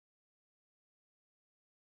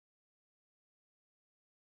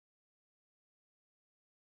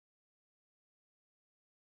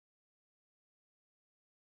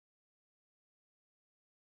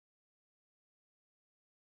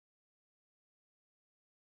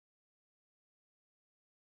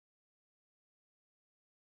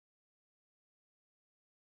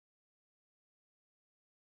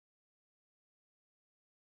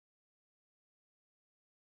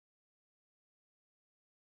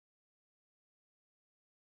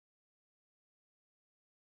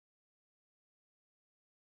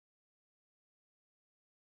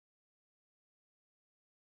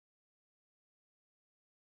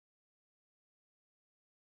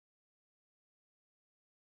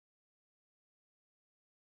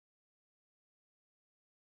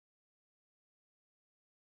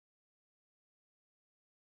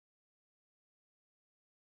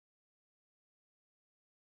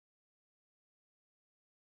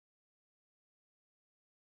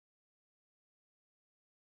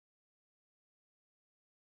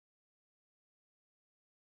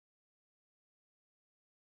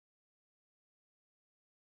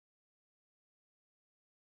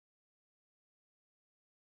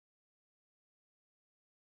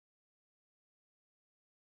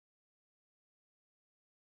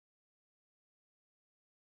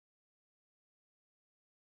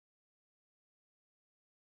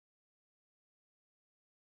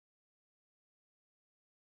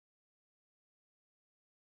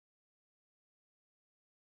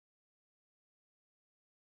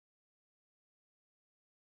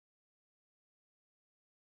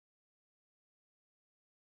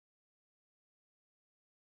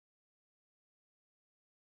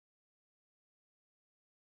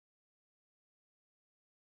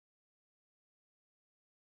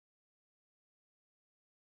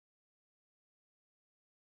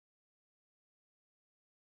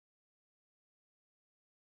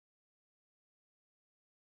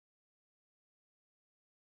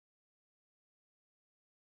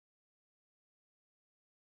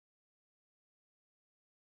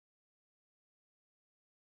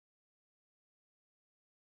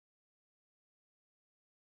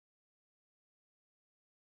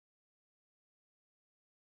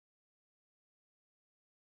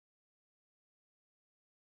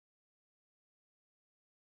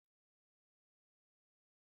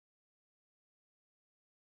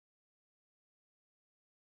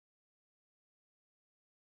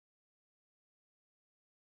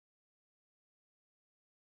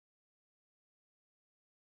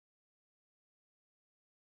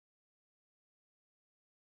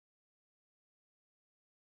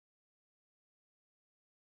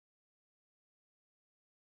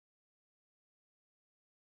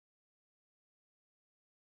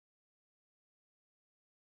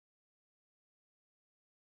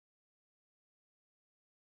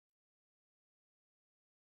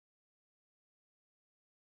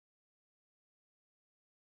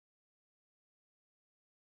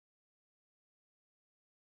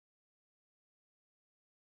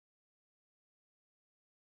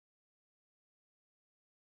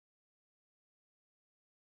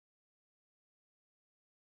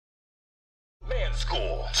Gentlemen's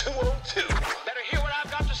School 202. Better hear what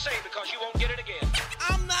I've got to say because you won't get it again.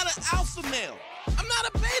 I'm not an alpha male. I'm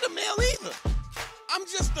not a beta male either. I'm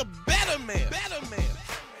just a better male. Better male.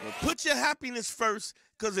 Well, put your happiness first,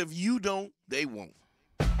 because if you don't, they won't.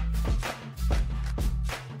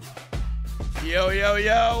 Yo, yo,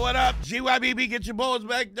 yo, what up? GYBB, get your balls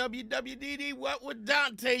back. WWDD, what would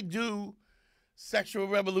Dante do? Sexual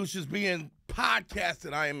Revolutions being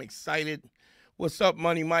podcasted. I am excited. What's up,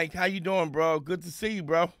 Money Mike? How you doing, bro? Good to see you,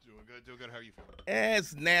 bro. Doing good. How are you feeling?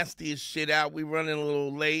 It's nasty as shit out. We running a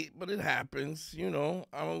little late, but it happens. You know,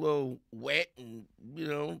 I'm a little wet and, you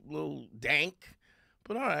know, a little dank.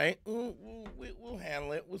 But all right, we'll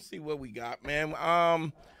handle it. We'll see what we got, man.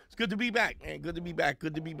 It's good to be back, man. Good to be back.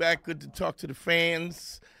 Good to talk to the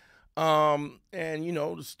fans. And, you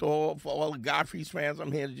know, the store for all the Godfrey's fans.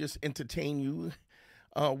 I'm here to just entertain you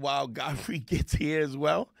while Godfrey gets here as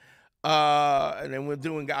well. And then we're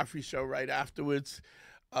doing Godfrey Show right afterwards.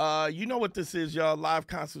 You know what this is, y'all. Live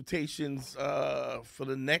consultations for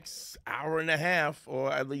the next hour and a half,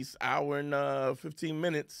 or at least hour and 15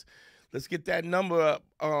 minutes. Let's get that number up.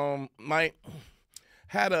 Mike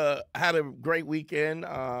had a great weekend.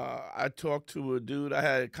 I talked to a dude. I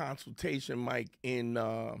had a consultation, Mike, in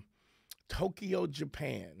Tokyo,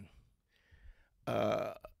 Japan.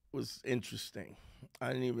 Was interesting.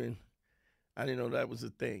 I didn't know that was a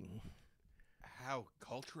thing. How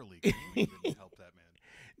culturally can you even help that man?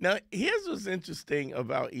 Now, here's what's interesting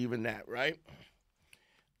about even that, right?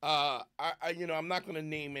 I'm not gonna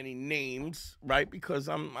name any names, right? Because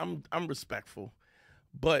I'm respectful.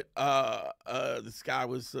 But this guy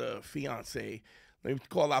was fiance. Let me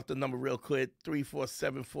call out the number real quick: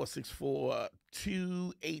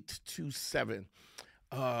 347-464-2827.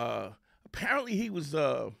 Apparently, he was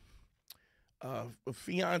a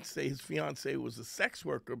fiance. His fiance was a sex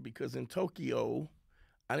worker because in Tokyo,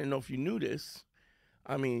 I didn't know if you knew this.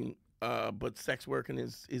 I mean, but sex working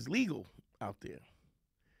is legal out there.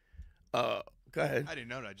 Go ahead. I didn't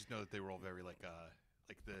know that. I just know that they were all very like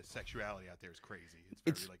the sexuality out there is crazy.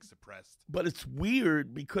 It's very like suppressed. But it's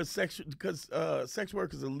weird because sex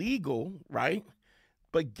work is illegal, right?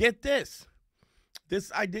 But get this.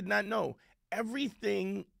 This I did not know.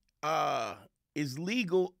 Everything is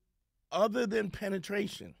legal other than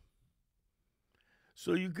penetration.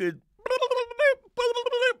 So you could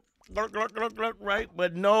right,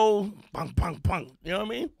 but no punk, punk, punk. You know what I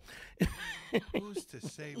mean? Who's to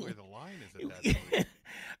say where the line is at that point?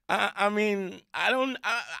 I mean,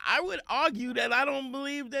 I would argue that I don't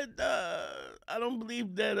believe that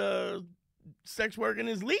sex working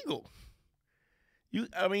is legal.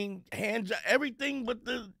 Everything but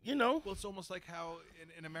the, you know. Well, it's almost like how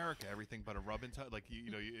in America everything but a rub and touch, like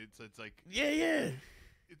it's like yeah.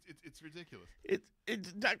 It's ridiculous.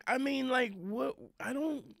 I mean, like, what? I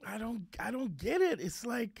don't get it. It's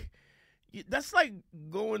like that's like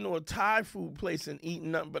going to a Thai food place and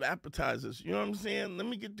eating nothing but appetizers. You know what I'm saying? Let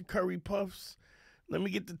me get the curry puffs. Let me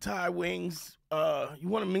get the Thai wings. You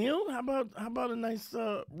want a meal? How about a nice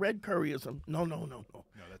red curry or something? No. No,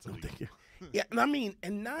 that's illegal. Yeah, and I mean,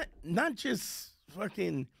 and not just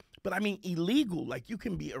fucking, but I mean illegal. Like you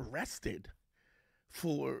can be arrested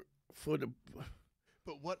for the.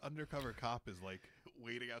 But what undercover cop is like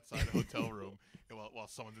waiting outside a hotel room and while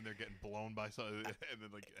someone's in there getting blown by something, and then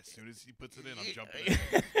like as soon as he puts it in, I'm jumping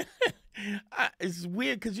in. It's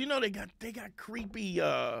weird because you know they got creepy.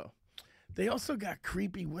 They also got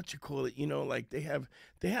creepy. What you call it? You know, like they have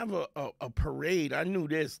a parade. I knew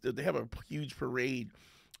this. That they have a huge parade.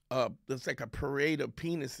 It's like a parade of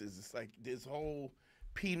penises. It's like this whole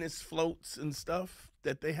penis floats and stuff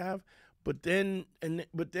that they have. But then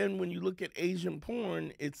when you look at Asian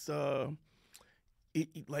porn, it's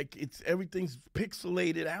it's everything's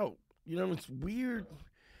pixelated out. You know, it's weird.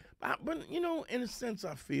 But you know, in a sense,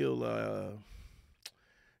 I feel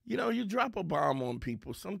you know, you drop a bomb on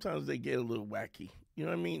people, sometimes they get a little wacky. You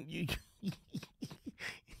know what I mean?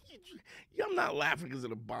 I'm not laughing because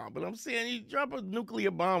of the bomb, but I'm saying you drop a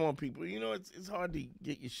nuclear bomb on people. You know, it's hard to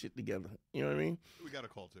get your shit together. You know what I mean? We got a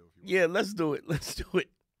call too. If you want. Yeah, let's do it.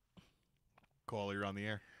 Caller, you're on the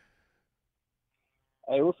air.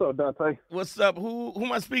 Hey, what's up, Dante? What's up? Who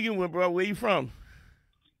am I speaking with, bro? Where you from?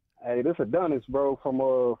 Hey, this is Adonis, bro,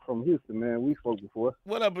 from Houston, man. We spoke before.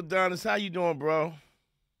 What up, Adonis? How you doing, bro?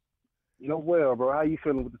 You know, well, bro. How you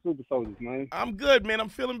feeling with the Super Soldiers, man? I'm good, man. I'm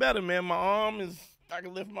feeling better, man. I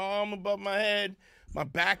can lift my arm above my head. My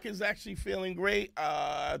back is actually feeling great.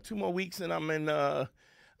 2 more weeks and I'm in.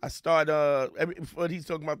 I start. What he's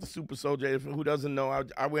talking about the super soldier. Who doesn't know?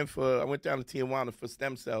 I went down to Tijuana for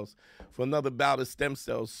stem cells, for another bout of stem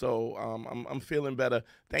cells. So I'm feeling better.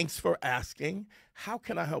 Thanks for asking. How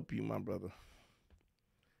can I help you, my brother?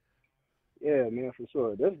 Yeah, man, for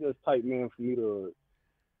sure. That's just tight, man, for me to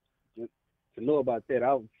know about that.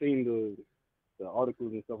 I've seen the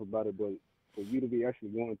articles and stuff about it, but for you to be actually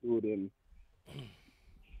going through it and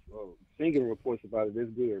singing reports about it, that's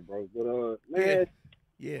good, bro. But man,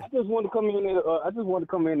 yeah. I just wanted to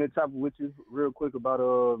come in and chat with you real quick about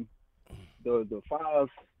the five,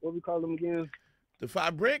 what we call them again? The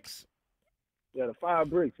 5 bricks. Yeah, the 5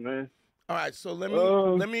 bricks, man. All right, so let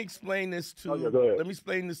me explain this to go ahead.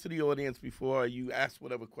 the audience before you ask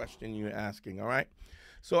whatever question you're asking. All right,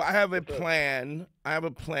 so I have a plan. I have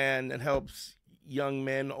a plan that helps young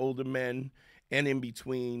men, older men, and in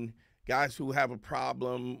between guys who have a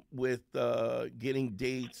problem with getting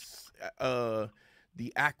dates,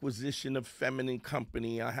 the acquisition of feminine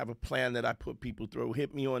company. I have a plan that I put people through.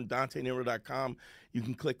 Hit me on DanteNero.com. You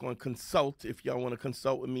can click on consult if y'all want to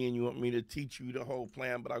consult with me and you want me to teach you the whole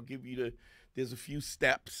plan, but I'll give you there's a few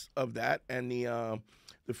steps of that. And the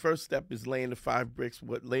first step is laying the 5 bricks.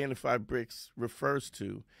 What laying the 5 bricks refers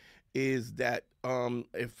to is that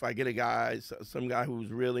if I get a guy, some guy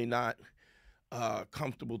who's really not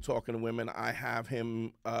comfortable talking to women, I have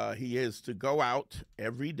him, he is to go out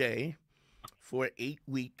every day for 8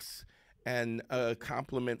 weeks and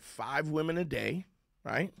compliment 5 women a day,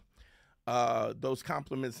 right? Those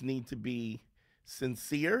compliments need to be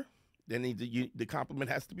sincere. The compliment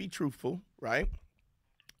has to be truthful, right?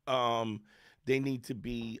 They need to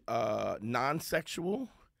be non-sexual,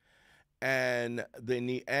 and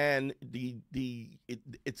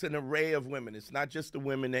it's an array of women. It's not just the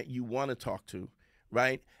women that you want to talk to,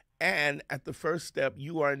 right? And at the first step,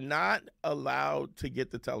 you are not allowed to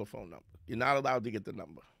get the telephone number. You're not allowed to get the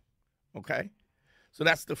number, okay? So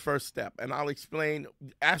that's the first step. And I'll explain,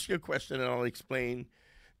 ask your question, and I'll explain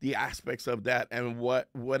the aspects of that and what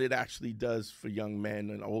it actually does for young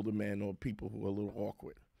men and older men or people who are a little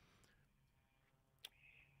awkward.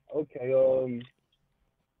 Okay,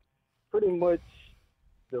 pretty much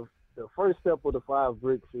the first step of the 5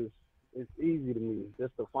 bricks is easy to me.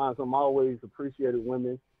 Just to find some. I always appreciated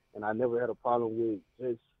women, and I never had a problem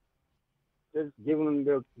with just giving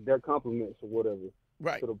them their compliments or whatever.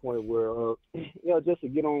 Right. To the point where, just to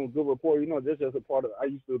get on good rapport. That's just a part of. I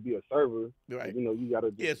used to be a server. Right. You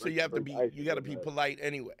gotta. Yeah. So you have to be polite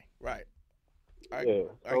anyway. Right. I get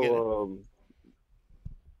it.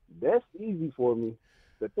 That's easy for me.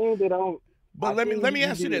 The thing that I don't. But let me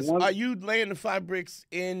ask you this: are you laying the 5 bricks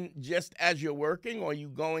in just as you're working, or are you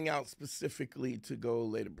going out specifically to go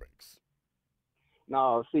lay the bricks?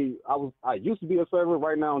 No, see, I used to be a server.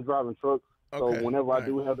 Right now, I'm driving trucks. Okay. So whenever I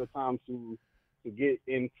do have the time to get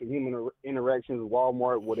into human interactions,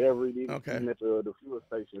 Walmart, whatever it is, even at the fuel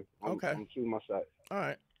station, I'm shooting my shot. All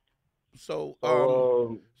right. So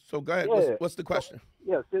go ahead. Yeah. What's the question?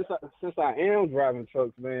 Since I am driving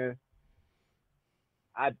trucks, man,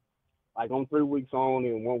 I'm 3 weeks on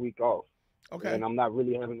and 1 week off. Okay. And I'm not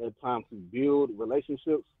really having that time to build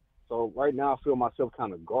relationships. So right now, I feel myself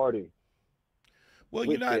kind of guarding. Well,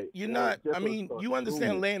 you're not. I mean, you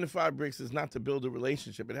understand laying the 5 bricks is not to build a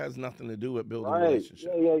relationship. It has nothing to do with building a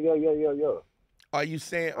relationship. Yeah. Are you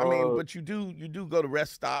saying? I mean, but you do go to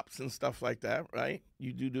rest stops and stuff like that, right?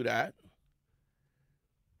 You do that.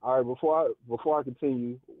 All right. Before I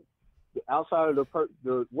continue, outside of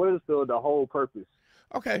what is the whole purpose?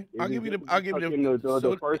 Okay, I'll give you the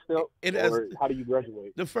first step. How do you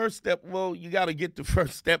graduate? The first step. Well, you got to get the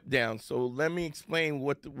first step down. So let me explain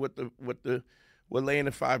what laying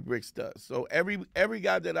the 5 bricks does. So every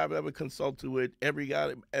guy that I've ever consulted with, every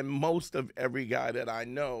guy and most of every guy that I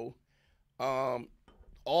know, all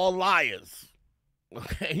liars.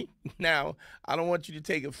 Okay. Now I don't want you to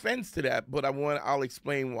take offense to that, but I'll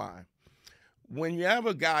explain why. When you have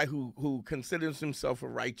a guy who considers himself a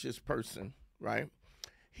righteous person, right?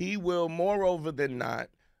 He will, moreover than not,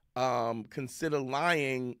 consider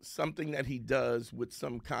lying something that he does with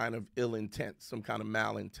some kind of ill intent, some kind of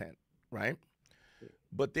malintent, right?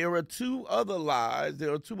 But there are 2 other lies.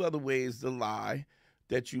 There are 2 other ways to lie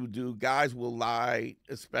that you do. Guys will lie,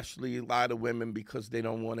 especially lie to women because they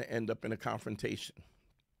don't want to end up in a confrontation.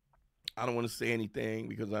 I don't want to say anything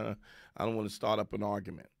because I don't want to start up an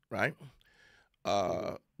argument, right?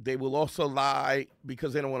 They will also lie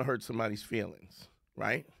because they don't want to hurt somebody's feelings.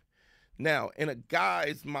 Right? Now, in a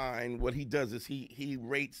guy's mind, what he does is he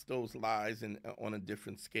rates those lies on a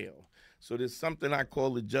different scale. So there's something I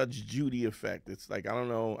call the Judge Judy effect. It's like, I don't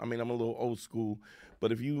know, I mean, I'm a little old school,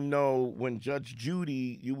 but if you know when Judge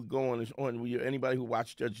Judy, you would go on anybody who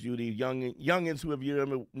watched Judge Judy, youngins who have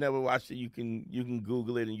never watched it, you can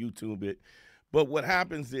Google it and YouTube it. But what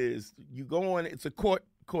happens is you go on, it's a court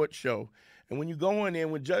show, and when you go on there,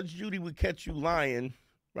 when Judge Judy would catch you lying,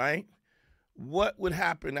 right? what would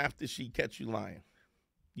happen after she catch you lying?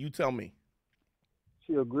 You tell me.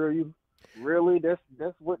 She'll grill you. Really? That's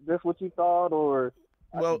what you thought, or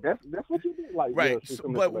Well, that's what you did? Like, right. yeah, she'll So,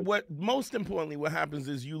 come but at you like, what most importantly, what happens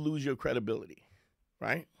is you lose your credibility,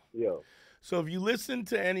 right? yeah. So if you listen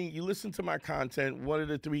to my content, one of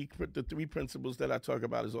the three principles that I talk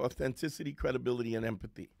about is authenticity, credibility, and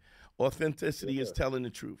empathy. Authenticity is telling the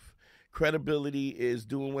truth. Credibility is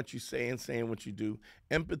doing what you say and saying what you do.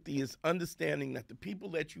 Empathy is understanding that the people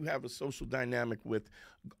that you have a social dynamic with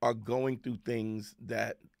are going through things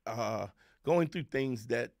that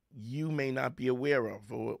you may not be aware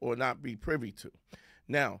of or not be privy to.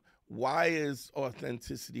 Now, why is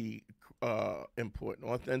authenticity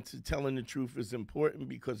important? Telling the truth is important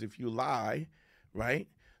because if you lie, right,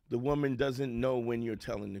 the woman doesn't know when you're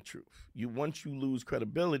telling the truth. Once you lose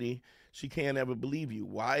credibility, she can't ever believe you.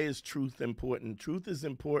 Why is truth important? Truth is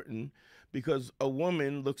important because a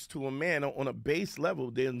woman looks to a man on a base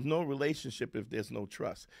level. There's no relationship if there's no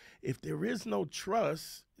trust. If there is no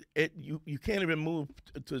trust, you can't even move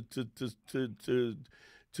to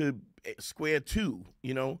square two,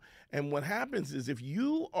 you know? And what happens is if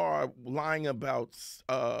you are lying about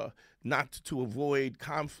not to avoid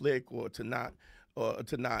conflict or to not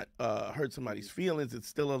hurt somebody's feelings, it's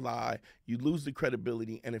still a lie. You lose the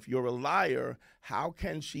credibility. And if you're a liar, how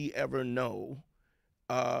can she ever know?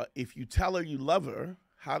 If you tell her you love her,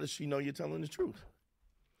 how does she know you're telling the truth?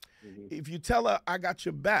 Mm-hmm. If you tell her, I got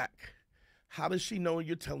your back, how does she know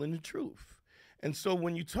you're telling the truth? And so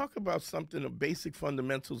when you talk about something, the basic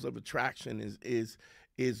fundamentals of attraction is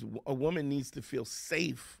a woman needs to feel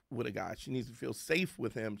safe with a guy. She needs to feel safe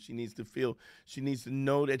with him. She needs to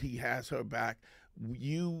know that he has her back.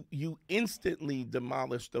 You instantly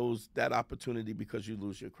demolish that opportunity because you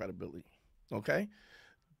lose your credibility. Okay?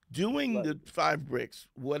 Doing Right. the 5 bricks,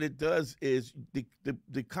 what it does is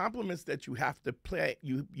the compliments that you have to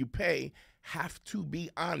you pay have to be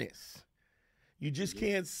honest. You just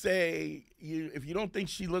can't say, if you don't think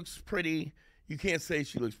she looks pretty, you can't say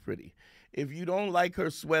she looks pretty. If you don't like her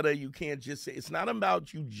sweater, you can't just say, it's not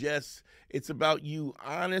about you it's about you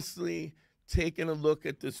honestly taking a look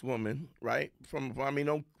at this woman, right?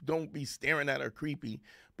 Don't be staring at her creepy,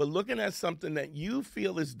 but looking at something that you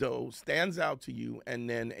feel as though stands out to you and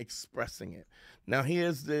then expressing it. Now,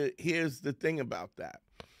 here's the thing about that.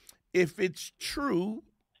 If it's true,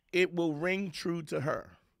 it will ring true to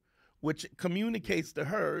her, which communicates to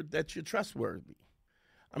her that you're trustworthy.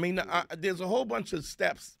 I mean, there's a whole bunch of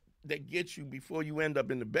steps that get you before you end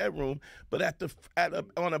up in the bedroom, but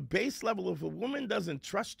on a base level, if a woman doesn't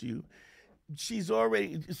trust you, she's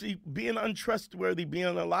already, being untrustworthy, being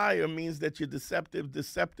a liar means that you're deceptive.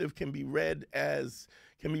 Deceptive can be read as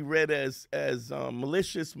malicious.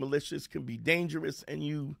 Malicious can be dangerous, and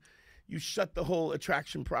you shut the whole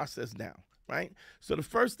attraction process down, right? So the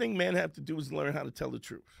first thing men have to do is learn how to tell the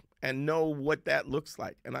truth and know what that looks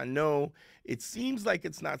like. And I know it seems like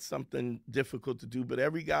it's not something difficult to do, but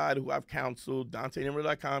every guy who I've counseled,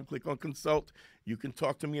 DanteNero.com, click on consult. You can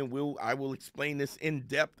talk to me and I will explain this in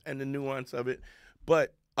depth and the nuance of it.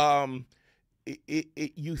 But you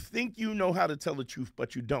think you know how to tell the truth,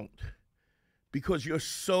 but you don't. Because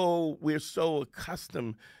we're so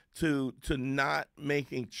accustomed to not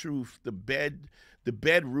making truth the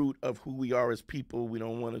bedroot of who we are as people. We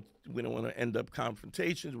don't want to end up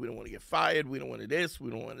confrontations. We don't want to get fired. We don't want to this. We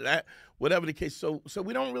don't want to that. Whatever the case. So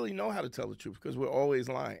we don't really know how to tell the truth because we're always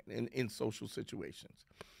lying in social situations.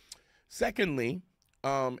 Secondly,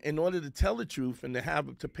 in order to tell the truth and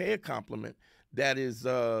to pay a compliment that is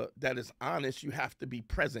honest, you have to be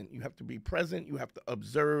present. You have to be present. You have to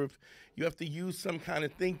observe. You have to use some kind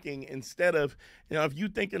of thinking instead of, if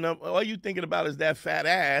all you thinking about is that fat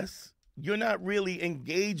ass, you're not really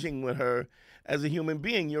engaging with her as a human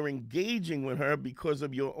being. You're engaging with her because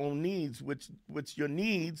of your own needs, which your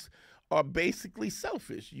needs are basically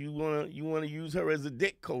selfish. You want to use her as a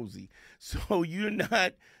dick cozy. So you're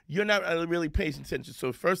not really paying attention. So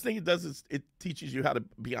the first thing it does is it teaches you how to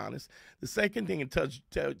be honest. The second thing it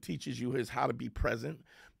teaches you is how to be present.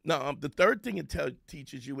 Now, the third thing it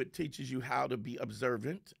teaches you how to be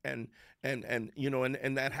observant, and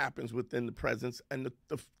that happens within the presence. And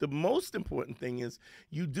the most important thing is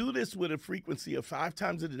you do this with a frequency of 5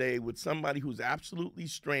 times a day with somebody who's absolutely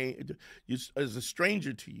strange, is a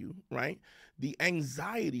stranger to you, right? The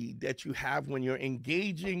anxiety that you have when you're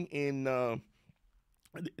engaging in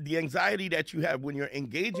the anxiety that you have when you're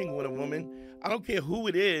engaging with a woman, I don't care who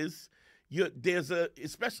it is.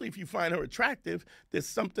 especially if you find her attractive, there's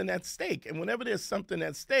something at stake. And whenever there's something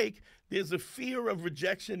at stake, there's a fear of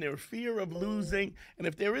rejection, there's a fear of losing. And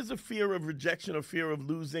if there is a fear of rejection or fear of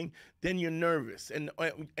losing, then you're nervous and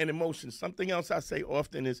emotion. Something else I say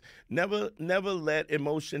often is never let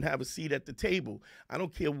emotion have a seat at the table. I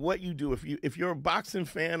don't care what you do. If you're a boxing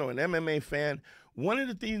fan or an MMA fan, one of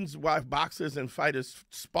the things why boxers and fighters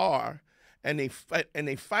spar and they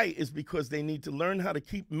fight is because they need to learn how to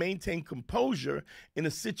maintain composure in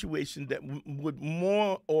a situation that would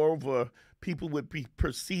moreover people would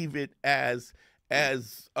perceive it as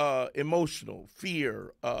emotional,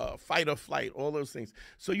 fear, fight or flight, all those things.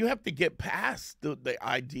 So you have to get past the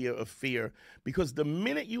idea of fear, because the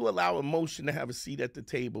minute you allow emotion to have a seat at the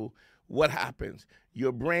table, what happens?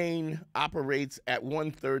 Your brain operates at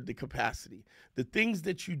 1/3 the capacity. The things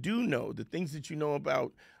that you do know, the things that you know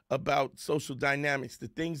about social dynamics, the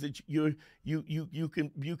things that you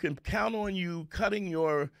can count on you cutting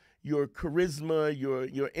your charisma,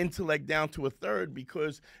 your intellect down to 1/3,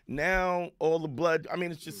 because now all the blood, I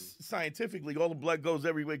mean, it's just scientifically, all the blood goes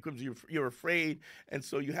everywhere because you're afraid. And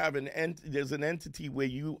so you have there's an entity where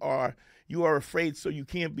you are afraid, so you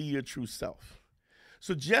can't be your true self.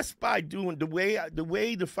 So just by doing the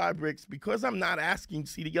way the 5 bricks, because I'm not asking,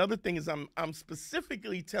 see, the other thing is I'm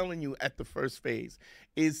specifically telling you at the first phase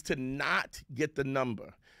is to not get the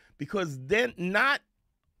number, because then not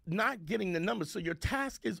getting the number. So your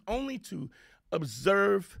task is only to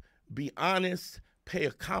observe, be honest, pay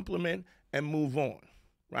a compliment, and move on,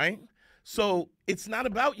 right? So it's not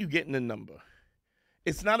about you getting the number.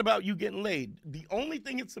 It's not about you getting laid. The only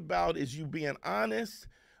thing it's about is you being honest,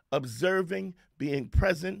 observing, being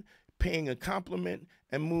present, paying a compliment,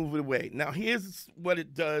 and move it away. Now, here's what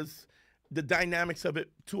it does, the dynamics of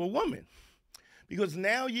it to a woman. Because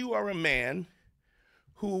now you are a man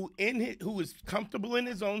who is comfortable in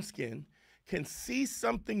his own skin, can see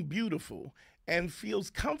something beautiful, and feels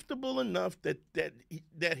comfortable enough that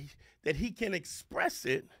he can express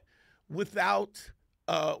it without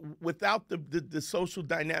the social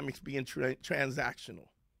dynamics being transactional.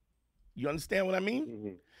 You understand what I mean?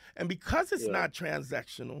 Mm-hmm. And because it's not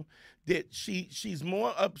transactional, that she's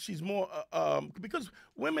more because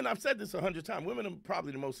women, I've said this 100 times, women are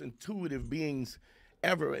probably the most intuitive beings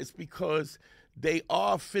ever. It's because they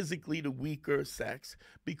are physically the weaker sex,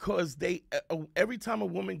 because every time a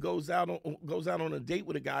woman goes out on a date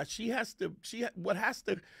with a guy, what has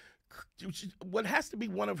to be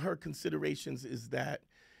one of her considerations is that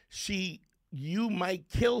you might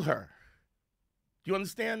kill her. Do you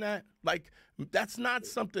understand that? Like, that's not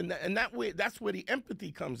something that's where the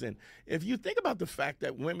empathy comes in. If you think about the fact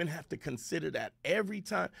that women have to consider that every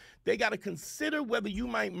time, they got to consider whether you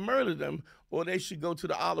might murder them or they should go to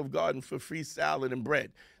the Olive Garden for free salad and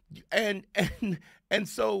bread. And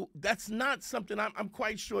so that's not something I'm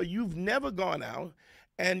quite sure you've never gone out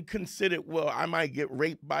and considered, well, I might get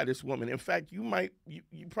raped by this woman. In fact, you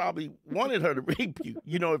probably wanted her to rape you,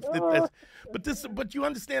 but you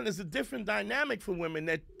understand there's a different dynamic for women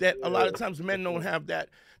that a lot of times men don't have that.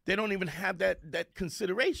 They don't even have that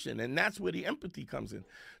consideration, and that's where the empathy comes in.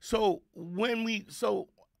 So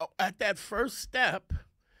at that first step,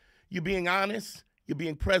 you're being honest, you're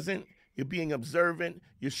being present, you're being observant,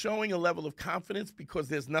 you're showing a level of confidence because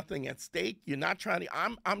there's nothing at stake. You're not trying to,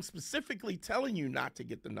 I'm specifically telling you not to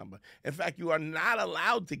get the number. In fact, you are not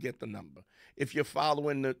allowed to get the number if you're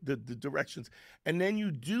following the directions. And then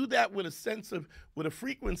you do that with a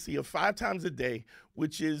frequency of 5 times a day,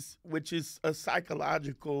 which is a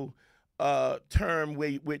psychological term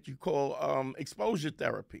which you call exposure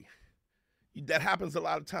therapy. That happens a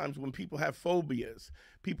lot of times when people have phobias.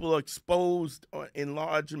 People are exposed in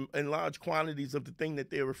large quantities of the thing that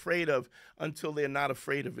they're afraid of until they're not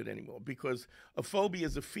afraid of it anymore. Because a phobia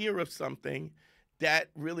is a fear of something that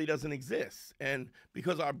really doesn't exist. And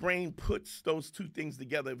because our brain puts those two things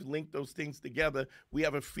together, link those things together, we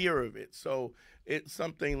have a fear of it. So it's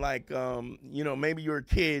something like, maybe you're a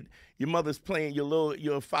kid, your mother's playing, you're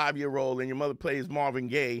a 5-year-old, and your mother plays Marvin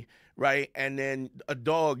Gaye, right? And then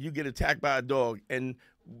you get attacked by a dog, and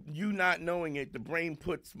you not knowing it, the brain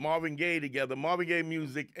puts Marvin Gaye together, Marvin Gaye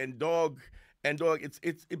music and dog,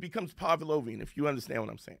 it becomes Pavlovian, if you understand what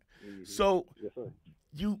I'm saying. Mm-hmm. So yes, sir.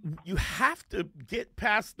 You have to get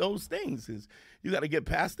past those things. You got to get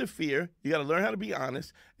past the fear, you got to learn how to be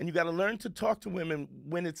honest, and you got to learn to talk to women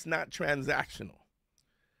when it's not transactional.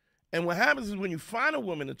 And what happens is when you find a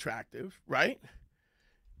woman attractive, right,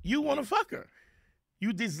 you want to fuck her.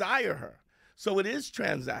 You desire her. So it is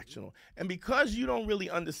transactional. And because you don't really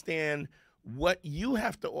understand what you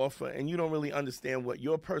have to offer, and you don't really understand what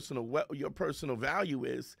your personal value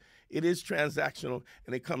is. It is transactional,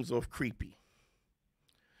 and it comes off creepy.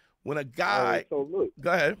 When a guy, so look,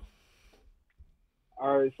 go ahead.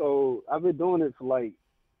 All right, so I've been doing it for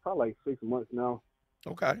probably 6 months now.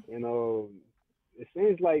 Okay. And it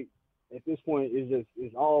seems like at this point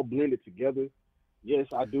it's all blended together. Yes,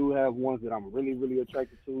 I do have ones that I'm really, really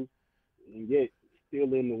attracted to, and yet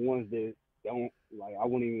still in the ones that don't, like, I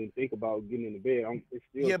wouldn't even think about getting in the bed. It's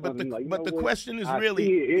still but the question is I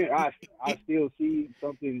still see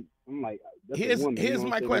something. I'm like, that's a woman, here's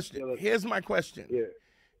my question. Here's my question. Yeah.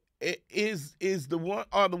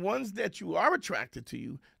 Are the ones that you are attracted to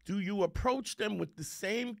you, do you approach them with the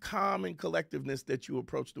same calm and collectiveness that you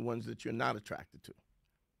approach the ones that you're not attracted to?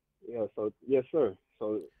 Yeah, so yes, sir.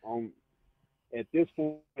 So at this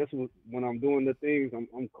point, that's when I'm doing the things,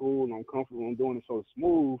 I'm cool and I'm comfortable. I'm doing it so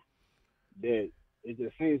smooth that it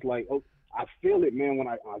just seems like, oh, I feel it, man. When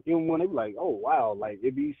I give them one, they be like, oh wow, like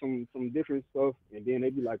it be some different stuff, and then they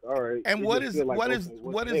be like, all right. And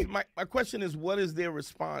my question is, what is their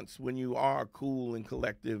response when you are cool and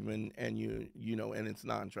collective and you know, and it's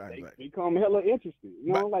non-transactional? They become hella interested,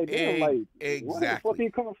 you know, like damn, like exactly. where the fuck are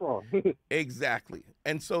you coming from? Exactly.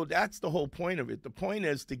 And so that's the whole point of it. The point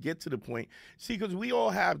is to get to the point. See, because we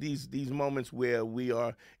all have these moments where we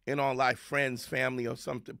are in our life, friends, family, or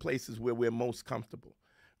something, places where we're most comfortable.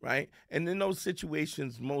 Right? And in those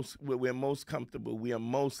situations where we're most comfortable, we are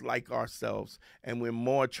most like ourselves, and we're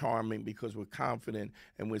more charming because we're confident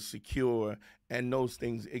and we're secure, and those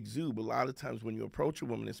things exude. But a lot of times when you approach a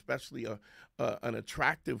woman, especially an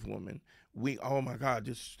attractive woman, oh my God,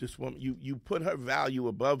 this woman, you put her value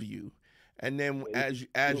above you. And then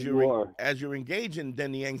as you're engaging,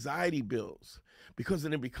 then the anxiety builds, because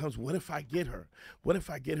then it becomes, what if I get her? What if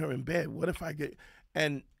I get her in bed? What if I get...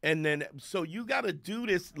 And then, so you got to do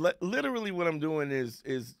this. Literally what I'm doing is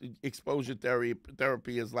exposure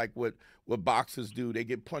therapy is like what boxers do. They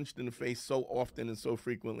get punched in the face so often and so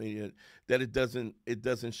frequently that it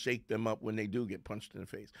doesn't shake them up when they do get punched in the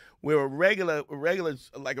face. Where a regular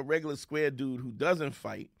square dude who doesn't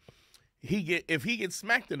fight, if he gets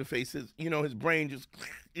smacked in the face, his brain just,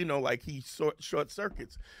 like he short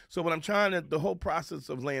circuits. So what I'm the whole process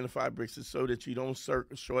of laying the 5 bricks is so that you don't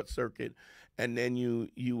short circuit, and then you're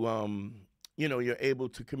able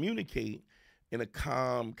to communicate in a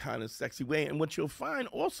calm, kind of sexy way. And what you'll find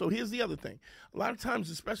also, here's the other thing: a lot of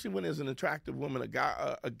times, especially when there's an attractive woman, a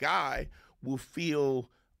guy will feel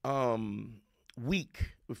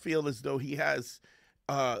weak, will feel as though he has.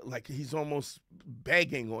 Like he's almost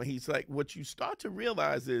begging, or he's like, what you start to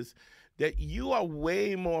realize is that you are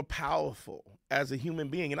way more powerful as a human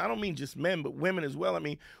being. And I don't mean just men, but women as well. I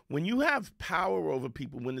mean, when you have power over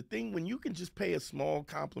people, when you can just pay a small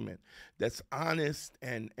compliment that's honest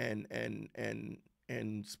and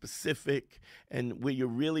specific, and where you're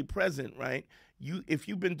really present, right? If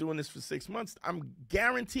you've been doing this for 6 months, I'm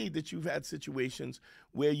guaranteed that you've had situations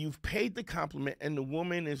where you've paid the compliment and the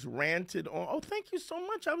woman is ranted on, oh, thank you so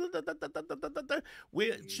much,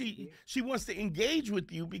 where she wants to engage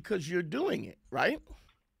with you because you're doing it, right?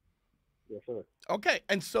 Yes, sir. Okay,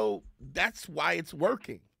 and so that's why it's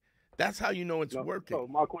working. That's how you know it's working. So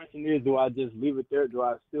my question is, do I just leave it there?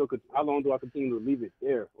 How long do I continue to leave it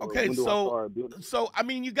there? Okay, so I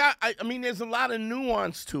mean, there's a lot of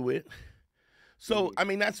nuance to it. So, I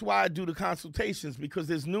mean, that's why I do the consultations, because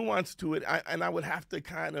there's nuance to it.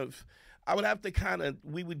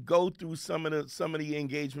 We would go through some of the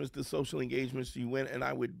engagements, the social engagements you went, and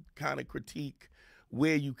I would kind of critique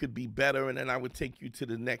where you could be better, and then I would take you to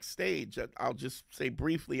the next stage. I'll just say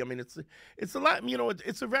briefly, I mean, it's a lot,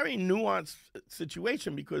 it's a very nuanced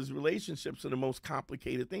situation, because relationships are the most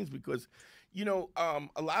complicated things, because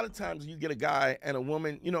a lot of times you get a guy and a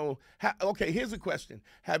woman, okay, here's a question.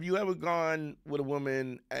 Have you ever gone with a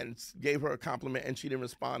woman and gave her a compliment and she didn't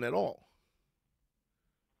respond at all?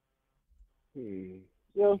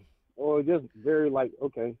 Yeah. Or just very like,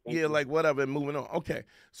 okay. Yeah, like whatever, moving on. Okay.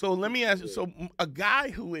 So let me ask you, so a guy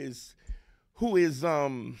who is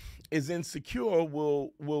insecure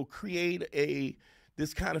will create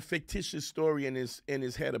this kind of fictitious story in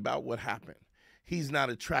his head about what happened. He's not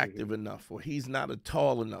attractive enough, or he's not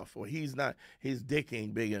tall enough, or his dick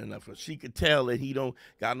ain't big enough, or she could tell that he don't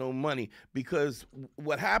got no money. Because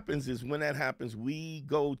what happens is, when that happens, we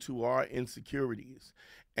go to our insecurities.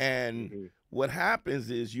 And what happens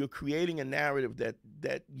is you're creating a narrative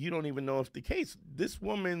that you don't even know if the case. This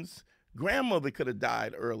woman's grandmother could have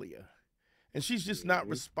died earlier, And she's just not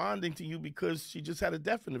responding to you because she just had a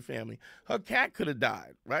death in the family. Her cat could have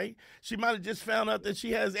died, right? She might have just found out that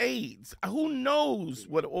she has AIDS. Who knows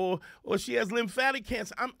what, or she has lymphatic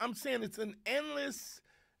cancer. I'm saying it's an endless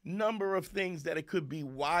number of things that it could be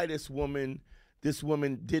why this woman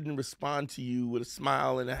didn't respond to you with a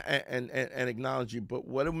smile and acknowledge you. But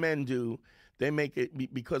what do men do? They make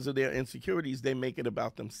it, because of their insecurities, they make it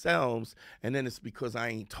about themselves, and then it's because I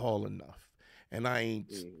ain't tall enough. And I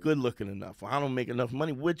ain't good looking enough, or I don't make enough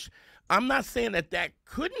money, which I'm not saying that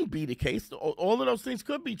couldn't be the case. All of those things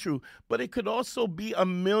could be true, but it could also be a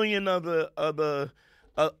million other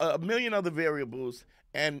variables,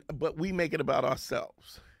 but we make it about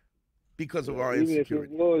ourselves because of our insecurity. Even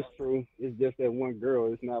if it was true, it's just that one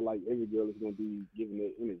girl. It's not like every girl is going to be giving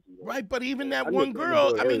that energy. Right, but even that one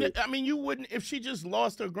girl, I mean, you wouldn't, if she just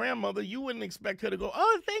lost her grandmother, you wouldn't expect her to go,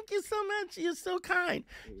 oh, thank you so much, you're so kind.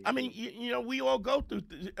 I mean, you know, we all go through,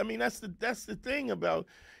 I mean, that's the thing about,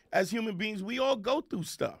 as human beings, we all go through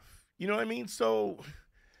stuff. You know what I mean? So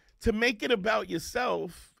to make it about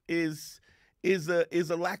yourself is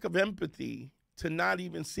a lack of empathy, to not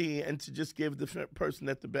even see and to just give the person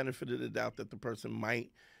the benefit of the doubt that the person might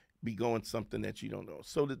be going something that you don't know.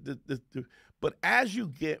 So but as you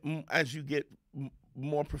get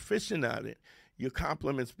more proficient at it, your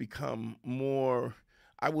compliments become more,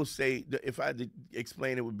 I will say, if I had to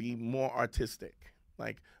explain, it would be more artistic,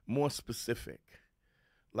 like more specific.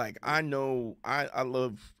 Like I know I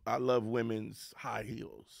love women's high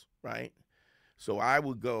heels, right? So I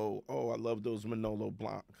would go, oh, I love those Manolo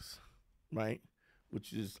Blancs, right?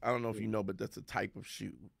 Which is, I don't know if you know, but that's a type of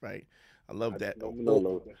shoe, right? I love that.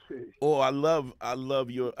 Or I love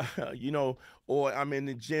your, you know, or I'm in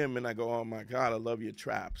the gym and I go, oh my God, I love your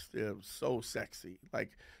traps. They're so sexy.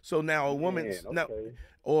 Like, so now a woman's, now,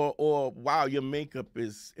 or wow, your makeup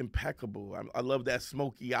is impeccable. I love that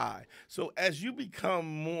smoky eye. So as you become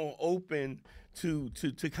more open to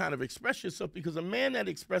kind of express yourself, because a man that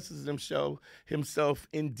expresses himself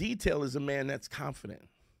in detail is a man that's confident.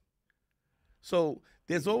 So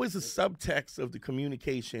there's always a subtext of the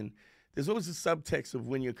communication. There's always a subtext of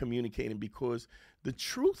when you're communicating, because the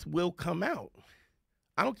truth will come out.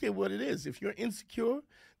 I don't care what it is. If you're insecure,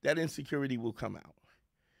 that insecurity will come out.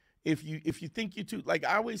 If you think you're too, like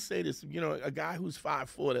I always say this, you know, a guy who's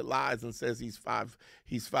 5'4" that lies and says he's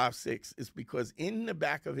 5'6" is because in the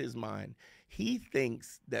back of his mind, he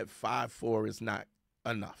thinks that 5'4" is not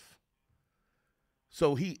enough.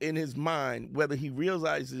 So he, in his mind, whether he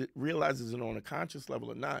realizes it on a conscious level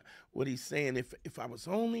or not, what he's saying, if I was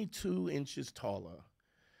only 2 inches taller,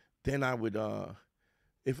 then I would,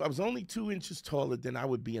 if I was only 2 inches taller, then I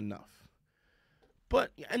would be enough.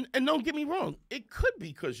 But, and don't get me wrong, it could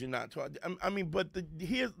be because you're not tall. I mean, but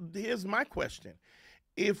here's my question.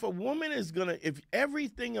 If a woman is if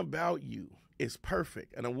everything about you is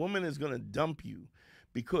perfect and a woman is gonna dump you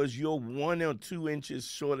because you're 1 or 2 inches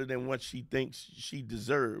shorter than what she thinks she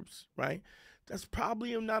deserves, right? That's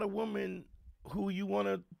probably not a woman who you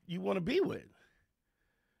wanna be with.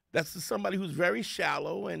 That's somebody who's very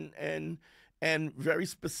shallow and very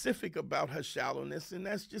specific about her shallowness, and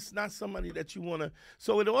that's just not somebody that you wanna.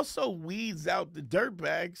 So it also weeds out the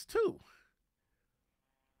dirtbags too.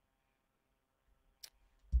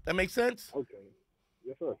 That makes sense? Okay.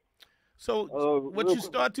 Yes, sir. So what you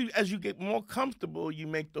start to, as you get more comfortable, you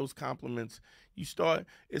make those compliments.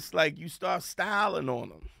 It's like you start styling on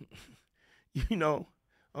them. You know,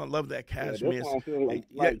 I love that cashmere. Yeah, that's what I'm feeling like,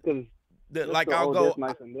 like I'll go. That's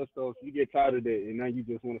nice and this stuff. You get tired of that, and now you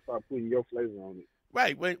just want to start putting your flavor on it.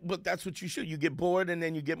 Right, but that's what you should. You get bored, and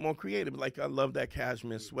then you get more creative. Like I love that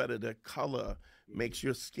cashmere sweater. The color makes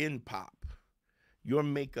your skin pop. Your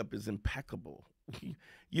makeup is impeccable.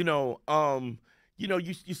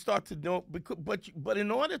 You start to know, but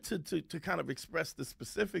in order to kind of express the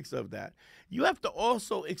specifics of that, you have to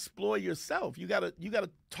also explore yourself. You gotta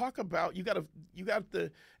talk about, you got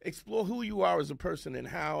to explore who you are as a person and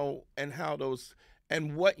how those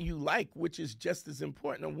and what you like, which is just as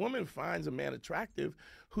important. A woman finds a man attractive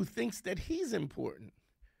who thinks that he's important.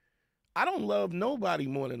 I don't love nobody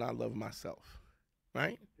more than I love myself,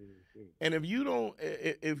 right? And if you don't,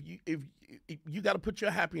 if you got to put your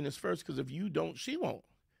happiness first, because if you don't, she won't.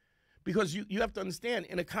 Because you have to understand,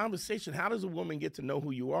 in a conversation, how does a woman get to know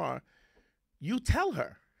who you are? You tell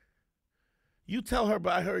her. You tell her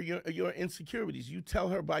by your insecurities. You tell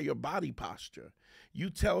her by your body posture. You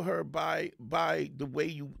tell her by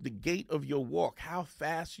the gait of your walk, how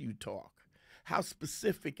fast you talk, how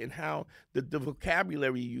specific, and how the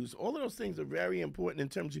vocabulary you use. All of those things are very important in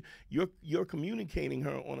terms of you're communicating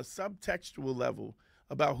her on a subtextual level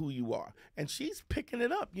about who you are. And she's picking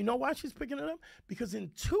it up. You know why she's picking it up? Because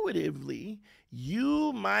intuitively,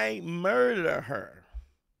 you might murder her.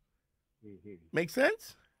 Make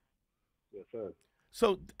sense? Yes, sir.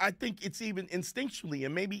 So I think it's even instinctually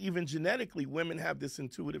and maybe even genetically, women have this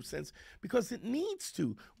intuitive sense because it needs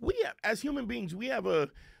to. We have, as human beings, we have a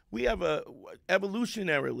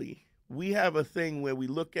evolutionarily, we have a thing where we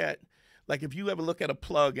look at, like if you ever look at a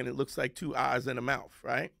plug and it looks like two eyes and a mouth,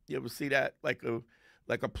 right? You ever see that, like a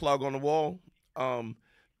plug on the wall? Yeah, I know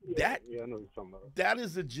what you're talking about. That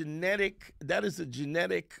is a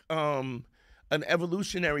genetic, an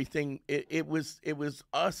evolutionary thing. It was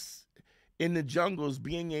us in the jungles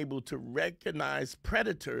being able to recognize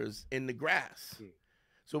predators in the grass.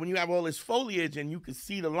 So when you have all this foliage and you can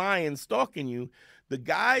see the lion stalking you, the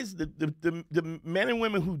guys, the men and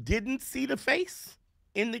women who didn't see the face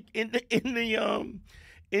in the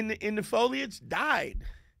foliage died.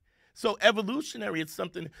 So evolutionary, it's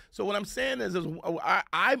something. So what I'm saying is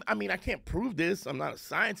I mean, I can't prove this. I'm not a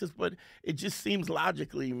scientist, but it just seems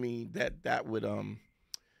logically to me that would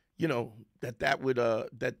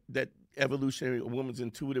that evolutionary, a woman's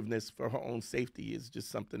intuitiveness for her own safety is just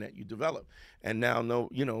something that you develop. And now,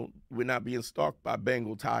 we're not being stalked by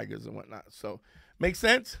Bengal tigers and whatnot. So, make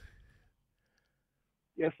sense?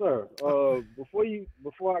 Yes, sir. Before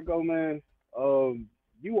I go, man,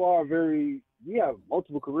 you have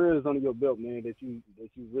multiple careers under your belt, man, that you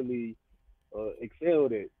really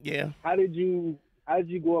excelled at. Yeah. How did you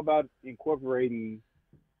go about incorporating,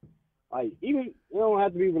 like, even it don't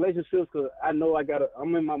have to be relationships, because I know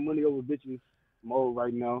I'm in my money over bitches mode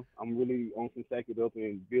right now. I'm really on some stack it up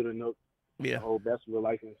and building up the whole bachelor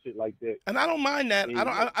life and shit like that. And I don't mind that.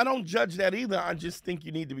 I don't judge that either. I just think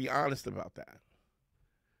you need to be honest about that.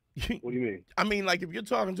 What do you mean? I mean, like, if you're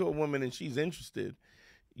talking to a woman and she's interested,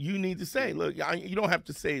 you need to say, look, you don't have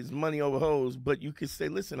to say it's money over hoes, but you could say,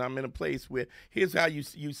 listen, I'm in a place where, here's how you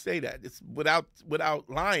say that. It's without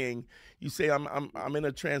lying. You say, I'm in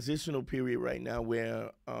a transitional period right now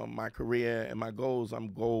where my career and my goals,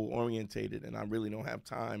 I'm goal orientated, and I really don't have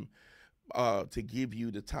time to give you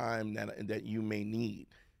the time that you may need.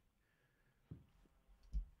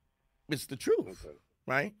 It's the truth,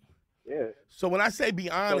 right? Yeah. So when I say be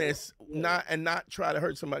honest, not try to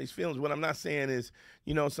hurt somebody's feelings, what I'm not saying is,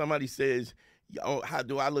 somebody says, "Oh, how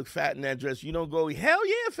do I look fat in that dress?" You don't go, "Hell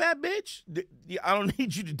yeah, fat bitch." I don't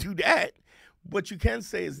need you to do that. What you can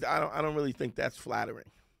say is, I don't really think that's flattering.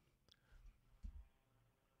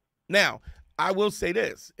 Now, I will say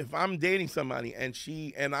this: if I'm dating somebody and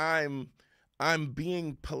I'm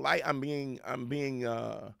being polite, I'm being I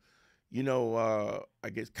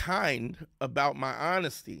guess kind about my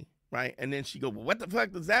honesty. Right, and then she go, "Well, what the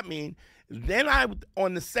fuck does that mean?" Then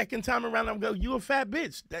on the second time around, I go, "You a fat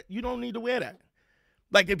bitch. That you don't need to wear that."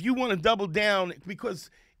 Like, if you want to double down, because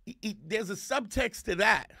there's a subtext to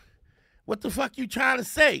that. What the fuck you trying to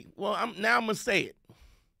say? Well, I'm gonna say it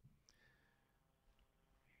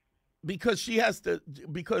because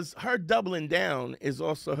because her doubling down is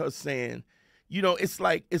also her saying, it's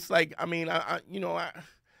like I mean, I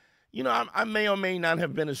may or may not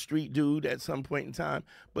have been a street dude at some point in time,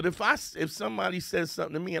 but if somebody says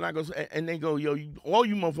something to me and I go, and they go, "Yo, all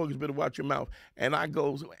you motherfuckers better watch your mouth," and I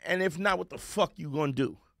go, "And if not, what the fuck you gonna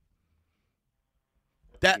do?"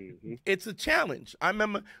 That it's a challenge. I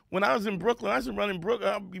remember when I was in Brooklyn, I'd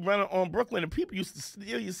be running on Brooklyn, and people used to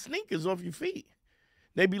steal your sneakers off your feet.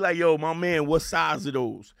 They'd be like, "Yo, my man, what size are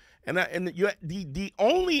those?" And the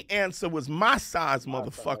only answer was my size,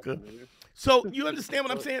 motherfucker. So you understand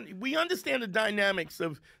what I'm saying? We understand the dynamics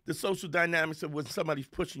of the social dynamics of when somebody's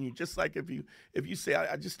pushing you. Just like if you say,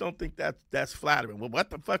 I just don't think that's flattering. Well, what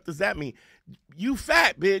the fuck does that mean? You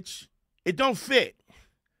fat, bitch. It don't fit.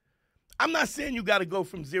 I'm not saying you got to go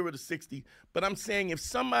from 0 to 60, but I'm saying if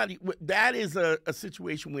somebody, that is a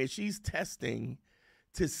situation where she's testing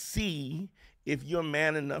to see if you're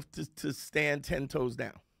man enough to stand 10 toes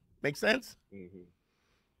down. Make sense? Mm-hmm.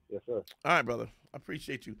 Yes, sir. All right, brother. I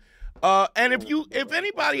appreciate you. And if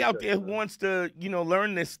anybody out there who wants to,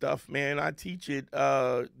 learn this stuff, man, I teach it.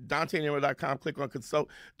 DanteNero.com. Click on consult.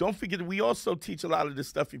 Don't forget, we also teach a lot of this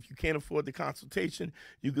stuff. If you can't afford the consultation,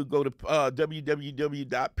 you could go to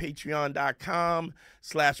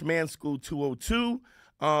www.patreon.com/manschool202.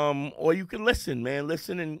 Or you can listen, man.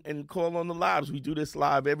 Listen and call on the lives. We do this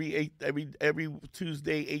live every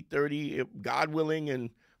Tuesday, 8:30, God willing, and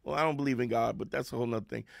well, I don't believe in God, but that's a whole nother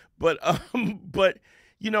thing. But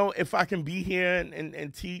if I can be here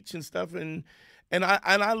and teach and stuff, and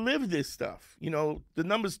I live this stuff. The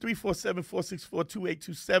number's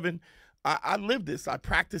 347-464-2827. I live this. I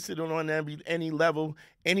practice it on any level.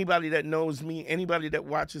 Anybody that knows me, anybody that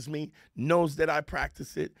watches me knows that I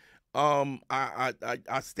practice it.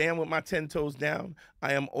 I stand with my 10 toes down.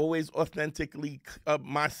 I am always authentically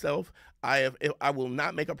myself. I will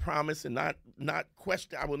not make a promise and not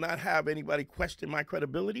question. I will not have anybody question my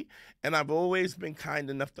credibility. And I've always been kind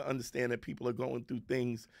enough to understand that people are going through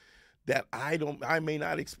things that I may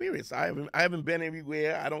not experience. I haven't been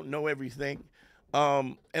everywhere. I don't know everything.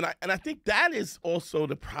 And I think that is also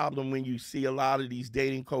the problem when you see a lot of these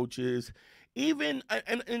dating coaches. Even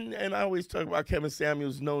and I always talk about Kevin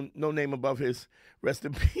Samuels, no name above his, rest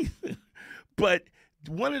in peace. But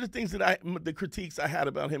one of the things that the critiques I had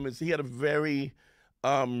about him is he had a very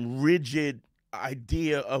rigid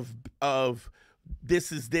idea of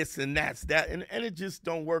this is this and that's that, and it just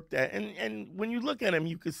don't work that. And when you look at him,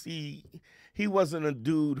 you could see he wasn't a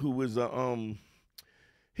dude who was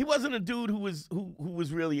he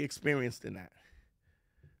was really experienced in that.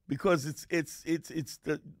 Because it's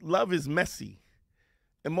the love is messy,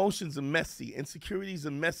 emotions are messy, insecurities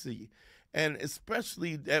are messy, and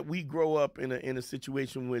especially that we grow up in a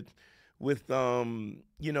situation with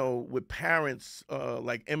parents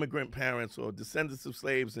like immigrant parents or descendants of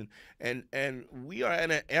slaves, and we are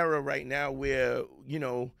in an era right now where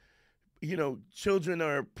children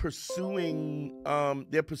are pursuing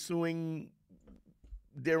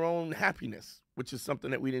their own happiness, which is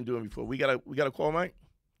something that we didn't do before. We got a call, Mike.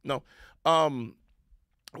 No,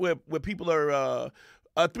 where people are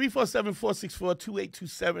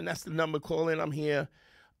 347-464-2827. That's the number. Call in. I'm here.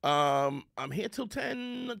 I'm here till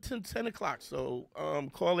 10 o'clock. So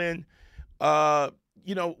call in. What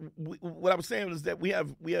I was saying is that we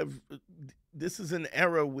have. This is an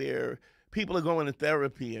era where people are going to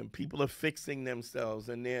therapy and people are fixing themselves,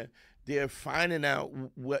 and they're finding out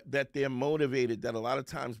that they're motivated. That a lot of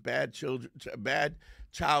times bad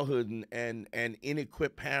childhood and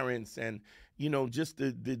inequipped parents and just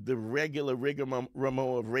the regular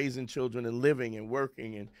rigmarole of raising children and living and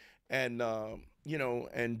working and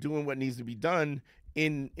doing what needs to be done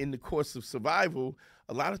in the course of survival.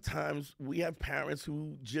 A lot of times we have parents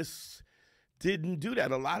who just didn't do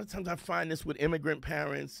that. A lot of times I find this with immigrant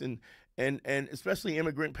parents and especially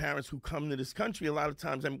immigrant parents who come to this country a lot of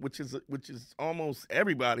times, which is almost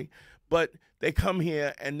everybody, but they come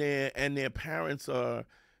here and their parents are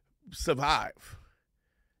survive.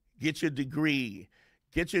 Get your degree,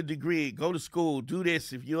 go to school, do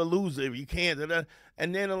this. If you're a loser, if you can't,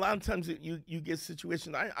 and then a lot of times you get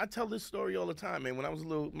situations. I tell this story all the time, man. When I was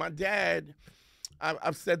little, my dad,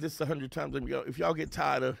 I've said this 100 times. If y'all get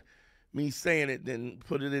tired of me saying it, then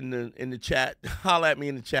put it in the chat. Holler at me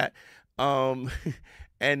in the chat. But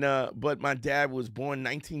my dad was born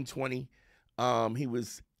 1920. He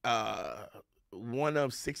was one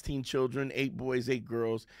of 16 children, 8 boys, 8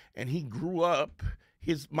 girls, and he grew up.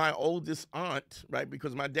 My oldest aunt, right?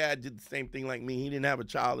 Because my dad did the same thing like me. He didn't have a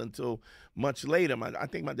child until much later. I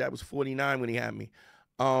think my dad was 49 when he had me.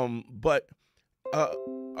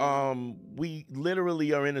 We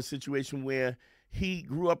literally are in a situation where he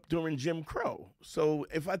grew up during Jim Crow. So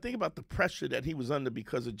if I think about the pressure that he was under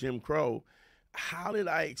because of Jim Crow, how did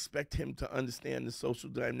I expect him to understand the social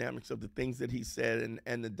dynamics of the things that he said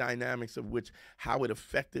and the dynamics of how it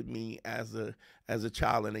affected me as a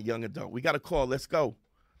child and a young adult? We got a call. Let's go.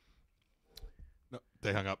 No,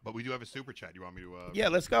 they hung up, but we do have a super chat. You want me to? Yeah,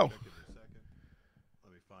 let's go. Let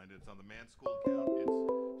me find it. It's on the Man School account.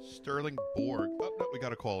 It's Sterling Borg. Oh, no, we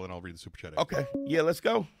got a call, and I'll read the super chat. Okay. Yeah, let's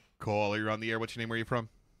go. Caller, you're on the air. What's your name? Where are you from?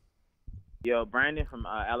 Yo, Brandon from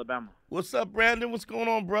Alabama. What's up, Brandon? What's going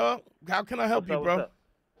on, bro? How can I help you, bro? What's up?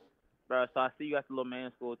 Bro, so I see you got the little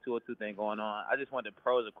Man School 202 thing going on. I just wanted to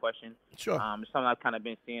pose a question. Sure. It's something I've kind of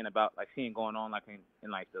been seeing going on like in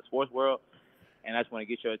like the sports world, and I just want to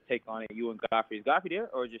get your take on it. You and Godfrey. Is Godfrey there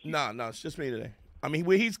or just you? No, it's just me today. I mean,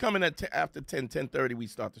 he's coming at after 10:30. We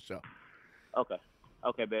start the show. Okay,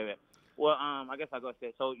 baby. Well, I guess I'll go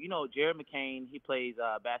say. So, Jared McCain, he plays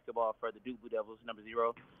basketball for the Duke Blue Devils, number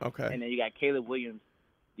 0. Okay. And then you got Caleb Williams,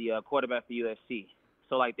 the quarterback for USC.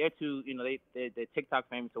 So, like, they're two, they're TikTok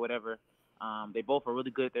famous or whatever. They both are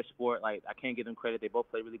really good at their sport. Like, I can't give them credit. They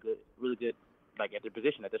both play really good, like, at their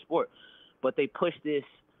position, at their sport. But they push this,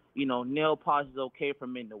 nail polish is okay for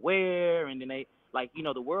men to wear. And then they, like,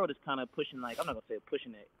 the world is kind of pushing, like, I'm not going to say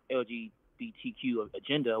pushing the LGBTQ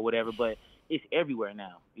agenda or whatever, but it's everywhere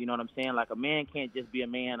now. You know what I'm saying? Like, a man can't just be a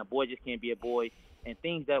man, a boy just can't be a boy, and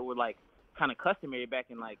things that were like kind of customary back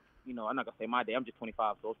in, like, I'm not gonna say my day. I'm just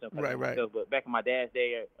 25, so I'm still myself. But back in my dad's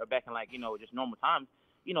day, or back in, like, just normal times,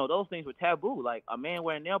 those things were taboo. Like, a man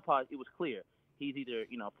wearing nail polish, it was clear he's either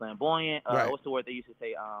flamboyant. What's the word they used to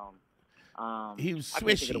say? He was swishy. I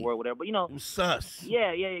can't think of the word, whatever, but he was sus.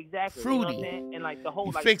 Yeah, exactly. Fruity. You know what I'm saying? And like the whole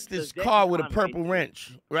he like fixed his car with a purple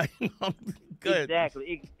wrench, right? Good.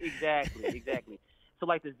 Exactly. So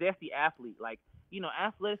like the zesty athlete, like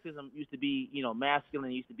athleticism used to be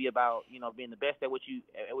masculine. It used to be about being the best at what you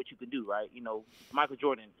can do, right? Michael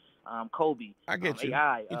Jordan, Kobe. I get you.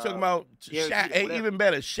 AI, you talking about Shaq? Even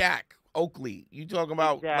better, Shaq, Oakley. You talking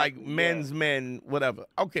about like men's men, whatever.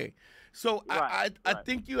 Okay. So right, I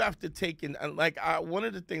think you have to take in one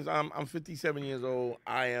of the things I'm 57 years old.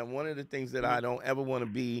 One of the things that I don't ever want to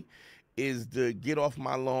be is the get off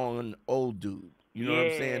my lawn old dude. You know what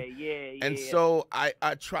I'm saying? Yeah. And so I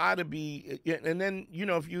try to be, and then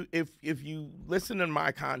if you listen to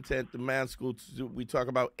my content, the Man School, we talk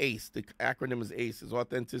about ACE. The acronym is ACE: is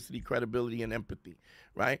authenticity, credibility, and empathy.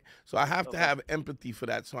 Right? So I have to have empathy for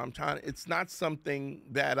that. So I'm trying. It's not something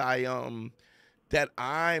that I'm that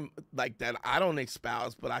I don't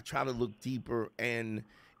espouse, but I try to look deeper and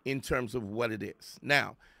in terms of what it is.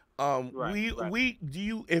 Now,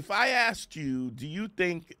 if I asked you, do you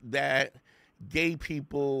think that gay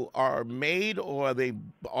people are made or are they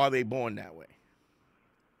born that way?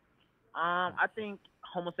 I think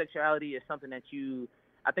homosexuality is something that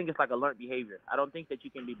I think it's like a learned behavior. I don't think that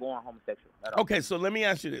you can be born homosexual at all. Okay, so let me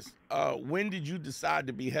ask you this. When did you decide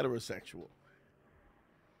to be heterosexual?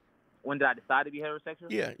 When did I decide to be heterosexual?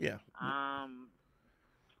 Yeah.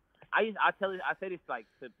 I say this to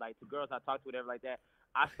girls I talk to, whatever like that.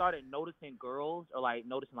 I started noticing girls or like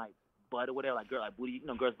noticing like butt or whatever, like girl, like booty,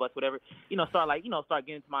 girls' butts, whatever. Start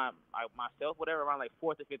getting to myself, whatever, around like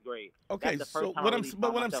 4th or 5th grade. Okay, so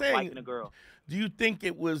what I'm saying, a girl. Do you think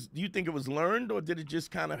it was learned or did it just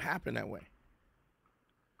kind of happen that way?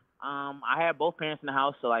 I had both parents in the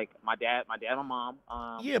house, so like my dad, my mom.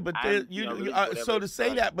 Yeah, but so to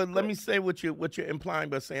say that, but let me say what you're implying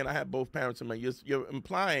by saying I have both parents in my. You're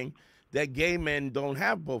implying that gay men don't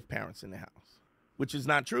have both parents in the house, which is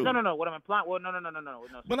not true. No. What I'm implying? Well, no.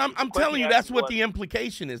 But I'm telling you that's what the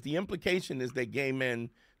implication is. The implication is that gay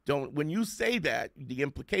men don't. When you say that, the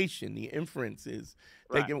inference is.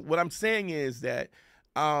 Right. What I'm saying is that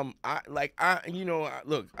I was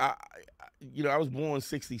born in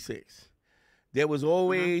 1966. There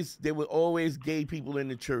were always gay people in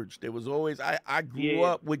the church. There was always I grew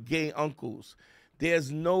up with gay uncles.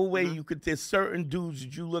 There's no way there's certain dudes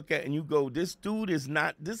that you look at and you go, this is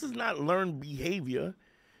not learned behavior.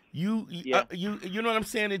 You know what I'm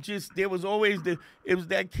saying? There was always it was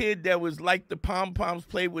that kid that was like the pom-poms,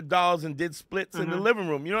 played with dolls and did splits in the living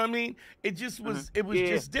room. You know what I mean? It just was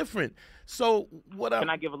just different. So can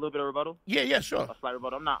I give a little bit of rebuttal? Yeah, sure. A slight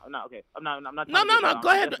rebuttal. I'm not okay. I'm not. No. Go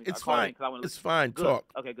ahead. It's fine. It's fine. Good. Talk.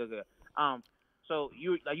 Okay. Good. So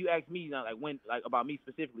you asked me about me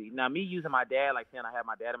specifically. Now me using my dad, like saying I had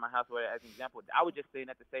my dad in my house as an example. I was just saying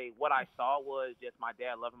that to say what I saw was just my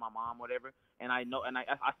dad loving my mom, whatever. And I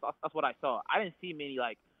saw that's what I saw. I didn't see many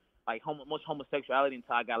much homosexuality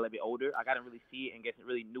until I got a little bit older. I didn't really see it and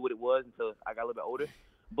really knew what it was until I got a little bit older.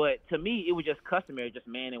 But to me, it was just customary, just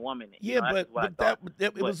man and woman.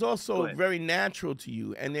 It was also very natural to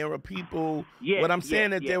you. And there were people. What I'm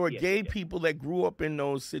saying there were gay people that grew up in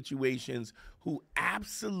those situations who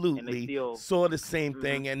absolutely saw the same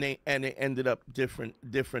thing, and they ended up different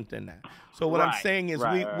than that. So what I'm saying is,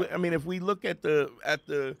 if we look at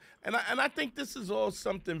and I think this is all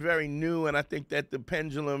something very new, and I think that the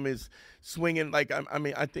pendulum is swinging. I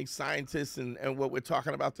think scientists and what we're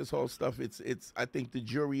talking about, this whole stuff, I think the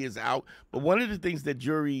jury is out. But one of the things that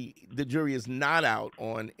the jury is not out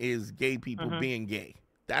on is gay people being gay.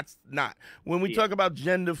 That's not. When we talk about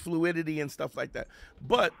gender fluidity and stuff like that.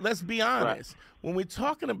 But let's be honest. When we're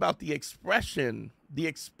talking about the expression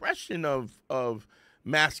of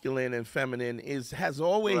masculine and feminine has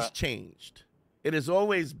always changed. It has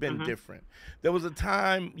always been different. There was a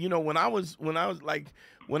time,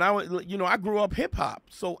 when I grew up hip hop,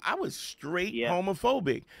 so I was straight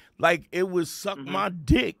homophobic. Like it was suck my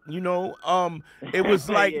dick, it was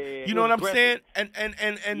like, you know what I'm saying? And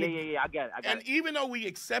I get it. And even though we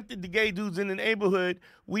accepted the gay dudes in the neighborhood,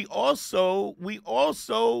 it was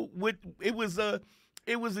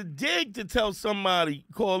a dig to tell somebody,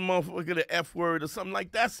 call a motherfucker the F word or something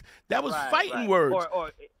like that. That was fighting words.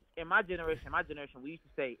 Or in my generation, we used to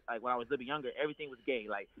say, like when I was a little bit younger, everything was gay.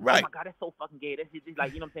 Like, oh my God, that's so fucking gay. That's just,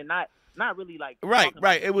 like, you know what I'm saying? Not really like.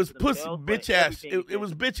 Right. It was pussy, bitch ass. It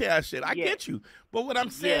was bitch ass shit. I get you. But what I'm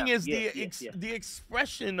saying is the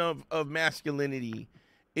expression of masculinity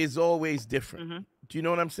is always different. Do you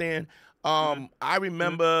know what I'm saying? I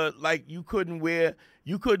remember like you couldn't wear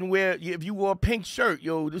if you wore a pink shirt,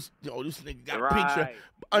 this nigga got a pink shirt.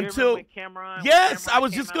 until Cameron, yes, Cameron I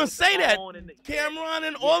was just gonna say that Cameron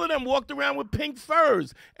and all of them walked around with pink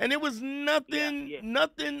furs, and it was nothing,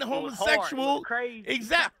 nothing homosexual. It was crazy.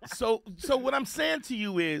 Exactly. So what I'm saying to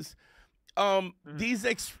you is, these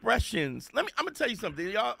expressions. I'm gonna tell you something,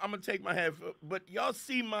 y'all. I'm gonna take my head, but y'all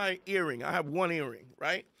see my earring. I have one earring,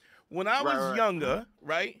 right? When I was younger,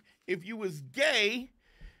 right? If you was gay,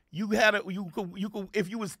 you could. If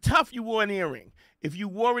you was tough, you wore an earring. If you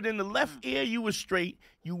wore it in the left ear, you were straight.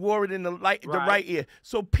 You wore it in the right ear.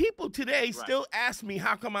 So people today still ask me,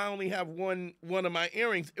 how come I only have one of my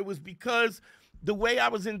earrings? It was because the way I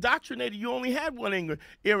was indoctrinated, you only had one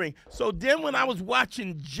earring. So then when I was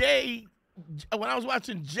watching Jay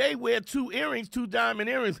wear two earrings, two diamond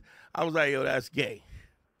earrings, I was like, yo, that's gay.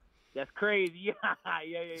 That's crazy. Yeah.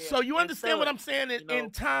 So you understand what I'm saying? In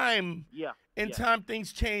time, time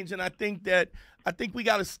things change, and I think we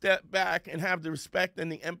got to step back and have the respect and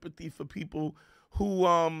the empathy for people who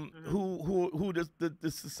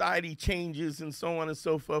the society changes and so on and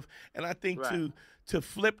so forth. And I think to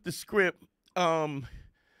flip the script.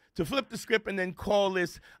 To flip the script and then call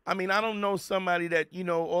this. I mean, I don't know somebody that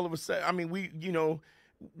all of a sudden. I mean,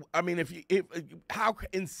 how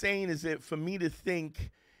insane is it for me to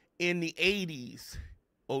think in the 80s,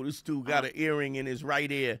 oh, this dude got an earring in his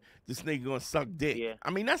right ear, this nigga gonna suck dick. Yeah.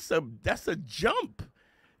 I mean, that's a jump.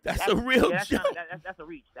 That's a real jump. That's a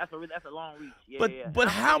reach. That's a long reach. But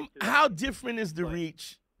how different is the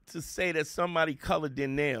reach to say that somebody colored their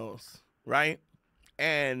nails, right?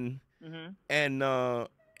 And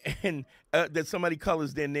that somebody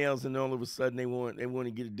colors their nails and all of a sudden they want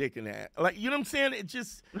to get a dick in that. Like, you know what I'm saying? It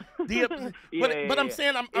just but I'm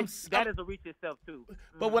saying that is a reach itself too.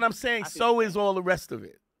 But what I'm saying, so is all the rest of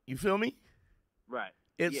it. You feel me? Right.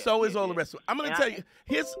 So is all the rest of it. I'm gonna tell you.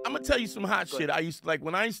 I'm gonna tell you some hot shit. I used to like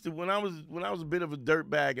when I was a bit of a dirt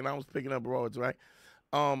bag and I was picking up broads, right?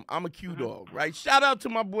 I'm a Q dog, right? Shout out to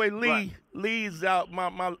my boy Lee. Right. Lee's out. My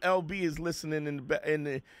LB is listening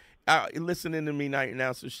listening to me right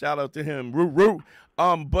now, so shout out to him. Roo.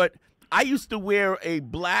 But I used to wear a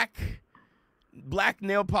black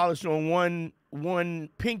nail polish on one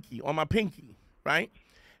pinky, on my pinky, right?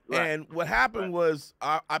 And what happened was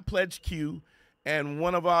I pledged Q, and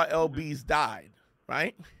one of our LBs died,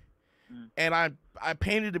 right? And I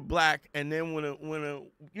painted it black, and then when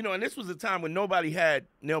and this was a time when nobody had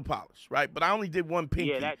nail polish, right? But I only did one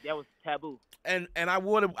pinky. Yeah, that was taboo. And I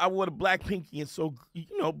wore the black pinky, and so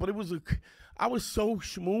but I was so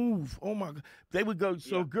smooth. Oh my God, they would go.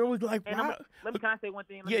 So girl was like, wow. Can I say one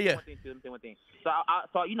thing? Let me say one thing. So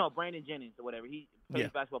I Brandon Jennings or whatever. He plays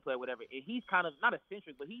basketball player, whatever. And he's kind of not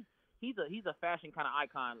eccentric, but he's a fashion kind of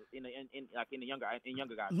icon in the younger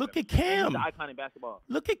guys. Look at Cam. He's the icon in basketball.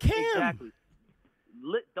 Look at Cam. Exactly.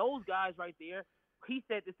 Those guys right there. He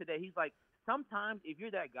said this today. He's like, sometimes if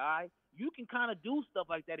you're that guy, you can kind of do stuff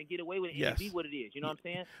like that and get away with it and be what it is. You know what I'm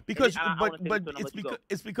saying? Because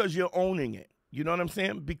it's because you're owning it. You know what I'm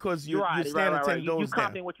saying? Because you're standing 10 toes down. You're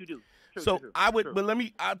confident what you do. True. So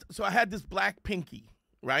I had this black pinky,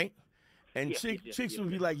 right? And chicks would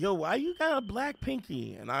be like, yo, why you got a black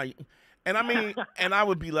pinky? And I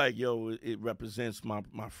would be like, yo, it represents my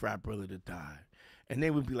frat brother that died. And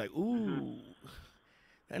they would be like, ooh,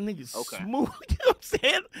 that nigga's smooth. You know what I'm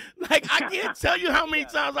saying? Like, I can't tell you how many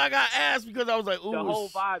times I got asked because I was like, ooh. The whole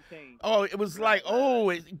vibe changed. Oh, it was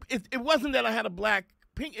it wasn't that I had a black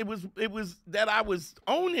pink. It was that I was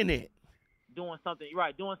owning it. Doing something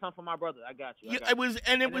for my brother. I got you. It was.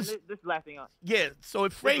 This is the last thing. Yeah, so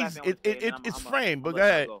it phrased. It's framed, but go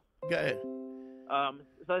ahead. Go ahead. So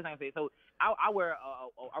that's not say. So I wear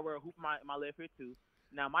a hoop in my left ear too.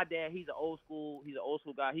 Now my dad, he's an old school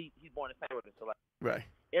guy. He's born in St. Louis, so like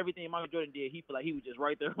everything Michael Jordan did, he feel like he was just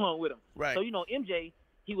right there along with him. Right. So MJ,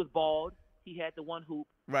 he was bald. He had the one hoop.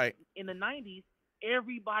 Right. In the 90s,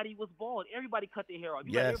 everybody was bald. Everybody cut their hair off.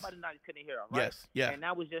 Everybody not cutting their hair off, right? Yes, yeah. And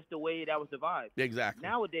that was just the way that was the vibe. Exactly.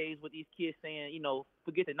 Nowadays, with these kids saying,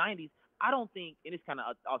 forget the 90s, I don't think, and it's kind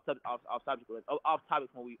of off topic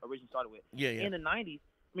when we originally started with. Yeah. In the 90s,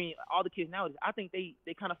 I mean, all the kids nowadays, I think they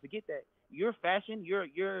kind of forget that your fashion,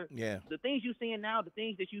 the things you seeing now, the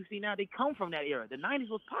things that you see now, they come from that era. The 90s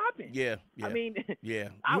was popping. Yeah. I mean, you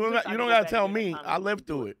don't gotta tell me. I lived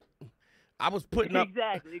through it. I was putting up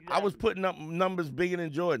exactly. I was putting up numbers bigger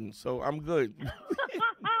than Jordan, so I'm good.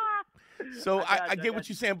 So I get what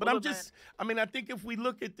you're saying, but I think if we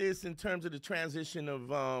look at this in terms of the transition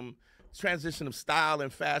of style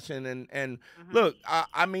and fashion and look,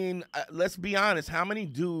 let's be honest, how many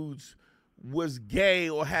dudes was gay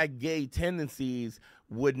or had gay tendencies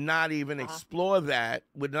would not even explore that,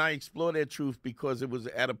 would not explore their truth because it was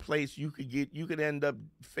at a place you could end up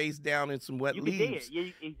face down in some wet leaves. Yeah,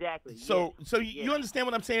 exactly. So you understand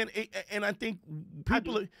what I'm saying? And I think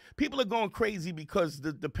people are going crazy because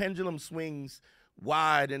the pendulum swings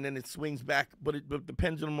wide and then it swings back, but the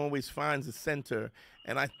pendulum always finds the center.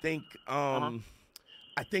 And I think when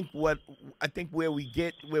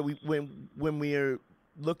we're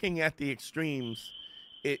looking at the extremes,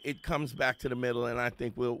 it comes back to the middle, and I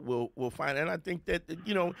think we'll find it. And I think that,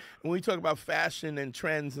 you know, when we talk about fashion and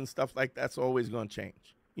trends and stuff like that's always going to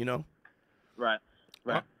change, you know? Right.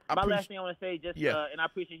 My last thing I want to say, and I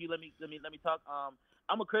appreciate you. Let me talk.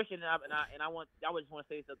 I'm a Christian, and I just want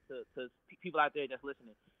to say to people out there that's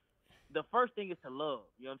listening. The first thing is to love.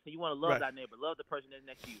 You know what I'm saying? You want to love that neighbor, love the person that's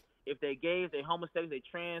next to you. If they gay, if they homosexual, if they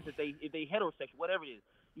trans, if they heterosexual, whatever it is,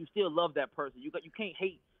 you still love that person. You can't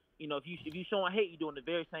hate. You know, if you showing hate, you're doing the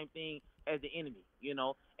very same thing as the enemy. You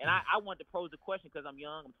know, and I want to pose the question because I'm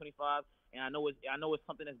young, I'm 25, and I know it's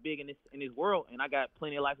something that's big in this world, and I got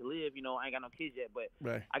plenty of life to live. You know, I ain't got no kids yet, but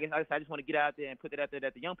I guess I just want to get out there and put it out there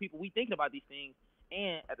that the young people, we thinking about these things,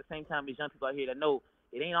 and at the same time, these young people out here that know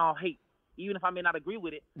it ain't all hate. Even if I may not agree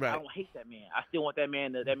with it, I don't hate that man. I still want that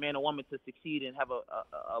man or woman to succeed and have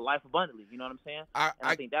a life abundantly. You know what I'm saying?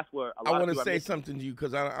 I think that's where a lot I want to say something to you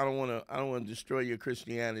because I don't want to destroy your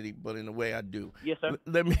Christianity, but in a way I do. Yes, sir.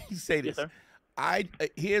 Let me say this. Yes, sir.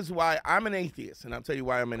 Here's why I'm an atheist, and I'll tell you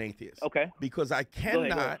why I'm an atheist. Okay. Because I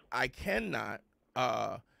cannot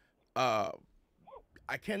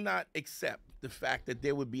accept the fact that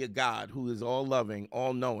there would be a God who is all loving,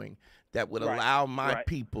 all knowing, that would allow my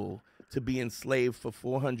people to be enslaved for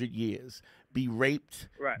 400 years, be raped,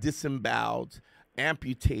 disemboweled,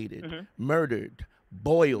 amputated, murdered,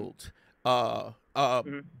 boiled,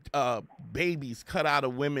 babies cut out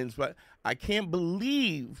of women's. But I can't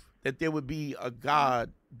believe that there would be a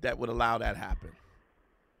God that would allow that happen.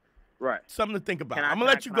 Right. Something to think about. I'm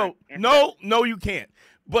gonna let you go. No, you can't.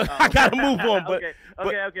 But I gotta move on. But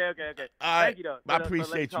okay. Thank you, though. I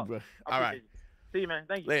appreciate you, bro. All right. See you, man.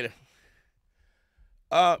 Thank you. Later.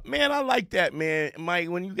 Man, I like that, man. Myq,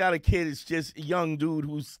 when you got a kid, it's just a young dude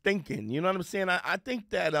who's thinking. You know what I'm saying? I think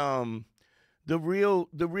that the real,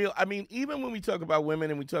 I mean, even when we talk about women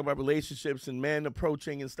and we talk about relationships and men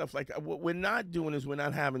approaching and stuff like that, what we're not doing is we're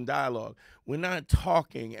not having dialogue. We're not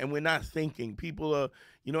talking and we're not thinking. People are,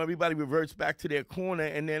 you know, everybody reverts back to their corner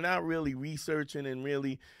and they're not really researching and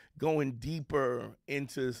really going deeper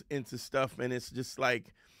into stuff. And it's just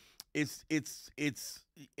like, it's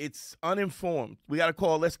uninformed. We got a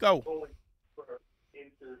call. Let's go.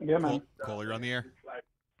 Yeah, man. Cole, you're on the air.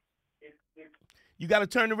 You got to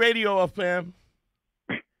turn the radio off, fam.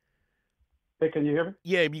 Hey, can you hear me?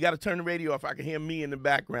 Yeah, you got to turn the radio off. I can hear me in the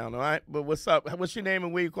background, all right? But what's up? What's your name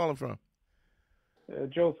and where you calling from?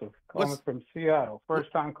 Joseph, calling from Seattle.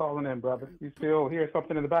 First time calling in, brother. You still hear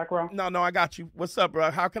something in the background? No, I got you. What's up,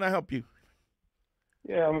 bro? How can I help you?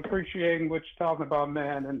 Yeah, I'm appreciating what you're talking about,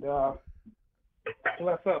 man, and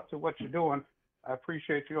bless up to what you're doing. I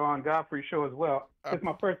appreciate you on Godfrey Show as well. It's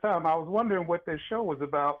my first time. I was wondering what this show was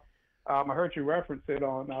about. I heard you reference it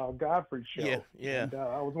on Godfrey Show. Yeah. And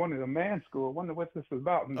I was wondering, the man school. I wonder what this is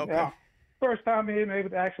about. And, okay. First time being able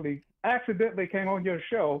to actually accidentally came on your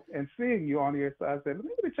show and seeing you on here, so I said,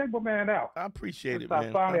 let me check my man out. I appreciate it, man.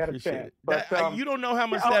 I finally had a chance. It. But you don't know how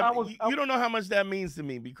much you don't know how much that means to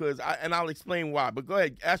me because I'll explain why. But go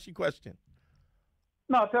ahead, ask your question.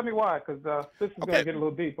 No, tell me why, because this is going to get a little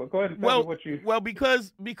deeper. Go ahead and tell me what you. Well,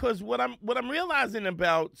 because what I'm realizing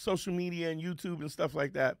about social media and YouTube and stuff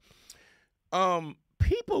like that,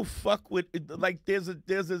 people fuck with like there's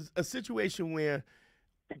a situation where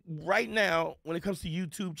right now when it comes to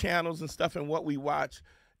YouTube channels and stuff and what we watch,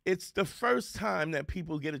 it's the first time that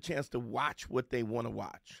people get a chance to watch what they want to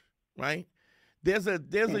watch, right? There's a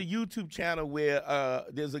YouTube channel where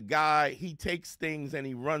there's a guy, he takes things and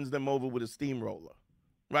he runs them over with a steamroller,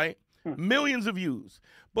 right? Millions of views.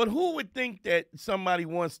 But who would think that somebody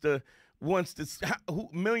millions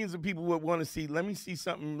of people would want to see, let me see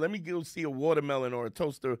something, let me go see a watermelon or a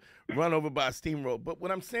toaster run over by a steamroller. But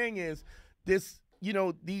what I'm saying is this, you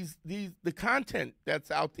know, the content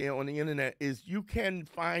that's out there on the internet is you can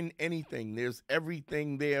find anything. There's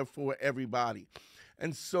everything there for everybody.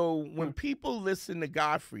 And so when people listen to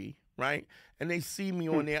Godfrey, right, and they see me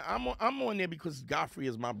on there, I'm on there because Godfrey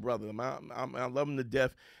is my brother. I love him to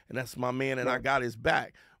death, and that's my man, and I got his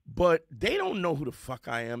back. But they don't know who the fuck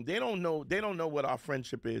I am. They don't know what our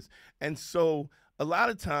friendship is. And so a lot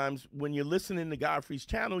of times when you're listening to Godfrey's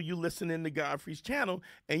channel, you listen into Godfrey's channel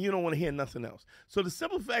and you don't want to hear nothing else. So the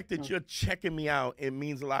simple fact that you're checking me out, it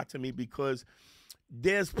means a lot to me because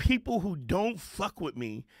there's people who don't fuck with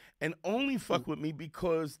me and only fuck with me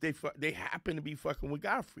because they happen to be fucking with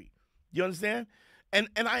Godfrey. You understand? And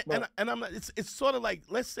I'm not, it's sort of like,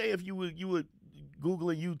 let's say if you were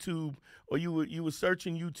Googling YouTube, or you were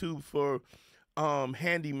searching YouTube for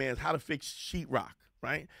handyman, how to fix sheetrock,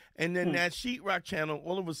 right? And then that sheetrock channel,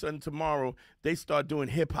 all of a sudden tomorrow they start doing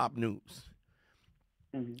hip hop news.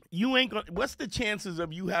 You ain't gonna. What's the chances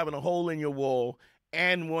of you having a hole in your wall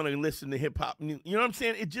and want to listen to hip hop news? You know what I'm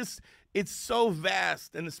saying? It's so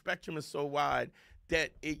vast and the spectrum is so wide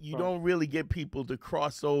that you don't really get people to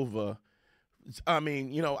cross over. I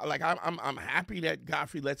mean, you know, like I'm happy that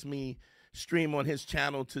Godfrey lets me stream on his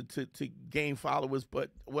channel to gain followers,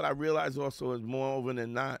 but what I realize also is more often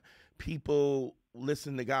than not, people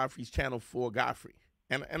listen to Godfrey's channel for Godfrey.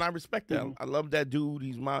 And I respect that. I love that dude.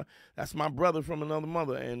 That's my brother from another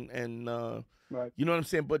mother. And right. You know what I'm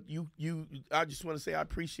saying? But I just want to say I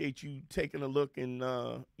appreciate you taking a look and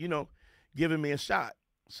you know, giving me a shot.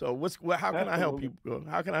 So how can I help you, bro?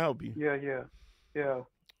 How can I help you? Yeah.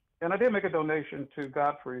 And I did make a donation to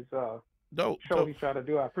Godfrey's show he's trying to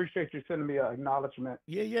do. I appreciate you sending me an acknowledgement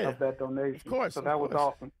of that donation. Of course. So that was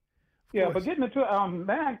awesome. Yeah, but getting into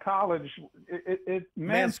man college,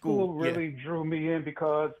 man school really drew me in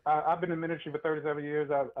because I've been in ministry for 37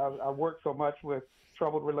 years. I worked so much with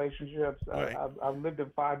troubled relationships. Right. I've lived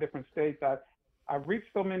in 5 different states. I've reached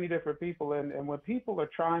so many different people, and when people are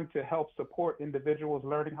trying to help support individuals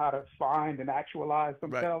learning how to find and actualize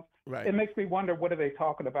themselves, right. It makes me wonder, what are they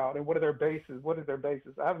talking about, and what are their bases? What is their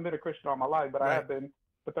basis? I haven't been a Christian all my life, but I have been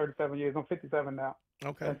for 37 years. I'm 57 now.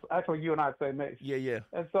 Okay. And so actually, you and I are the same age. Yeah.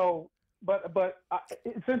 And so, but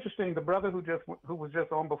it's interesting. The brother who was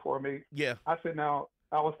just on before me. Yeah. I said, now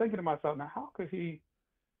I was thinking to myself, now how could he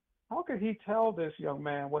tell this young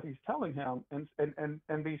man what he's telling him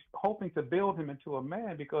and be hoping to build him into a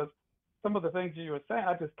man? Because some of the things you were saying,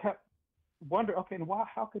 I just kept wondering, okay, and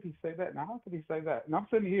how could he say that? Now, how could he say that? And I'm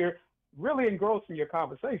sitting here really engrossed in your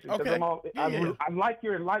conversation because I like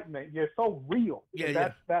your enlightenment. You're so real.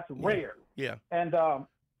 That's rare. Yeah. And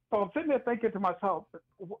so I'm sitting there thinking to myself,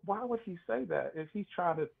 why would he say that if he's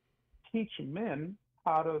trying to teach men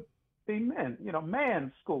how to be men, you know,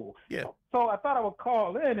 man school. Yeah. So I thought I would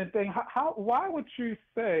call in and think, why would you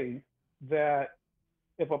say that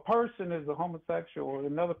if a person is a homosexual or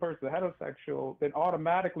another person is heterosexual, then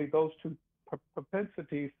automatically those two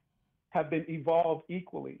propensities have been evolved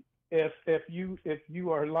equally? If you're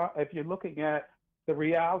looking at the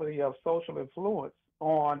reality of social influence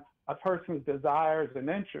on a person's desires and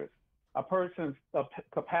interests, a person's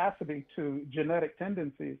capacity to genetic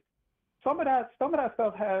tendencies, some of that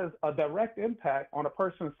stuff has a direct impact on a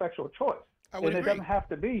person's sexual choice. And it doesn't have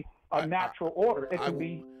to be a natural order. It can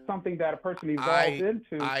be something that a person evolves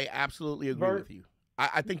into. I absolutely agree with you.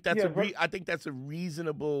 I think that's a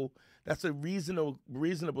reasonable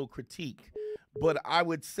critique. But I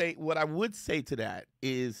would say to that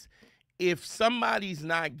is, if somebody's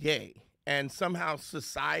not gay and somehow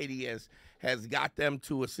society has got them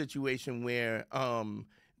to a situation where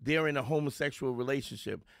they're in a homosexual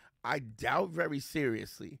relationship, I doubt very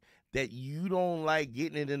seriously that you don't like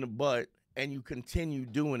getting it in the butt and you continue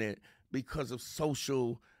doing it because of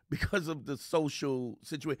the social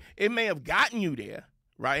situation. It may have gotten you there,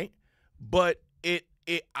 right? But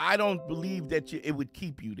I don't believe that it would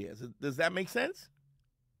keep you there. Does that make sense?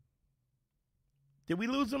 Did we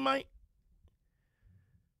lose him, Mike?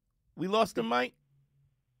 We lost him, Mike?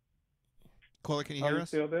 Caller, can you hear us?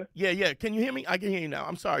 Still there? Yeah. Can you hear me? I can hear you now.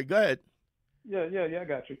 I'm sorry. Go ahead. Yeah, I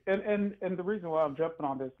got you. And the reason why I'm jumping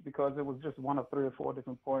on this is because it was just one of 3 or 4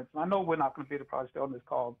 different points. And I know we're not going to be able to probably stay on this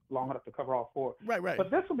call long enough to cover all 4. Right.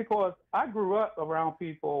 But this was because I grew up around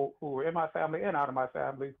people who were in my family and out of my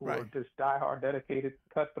family who were just diehard, dedicated,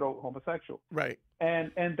 cutthroat homosexual. Right.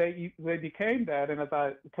 And they became that. And as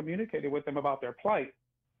I communicated with them about their plight,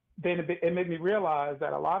 then it made me realize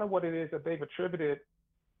that a lot of what it is that they've attributed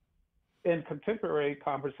in contemporary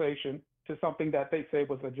conversation to something that they say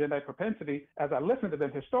was a genetic propensity, as I listened to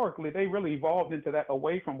them historically, they really evolved into that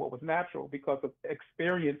away from what was natural because of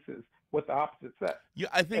experiences with the opposite sex. Yeah,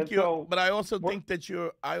 I think but I also think that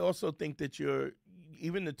you're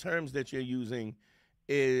even the terms that you're using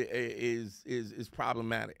is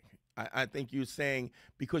problematic. I think you're saying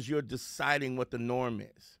because you're deciding what the norm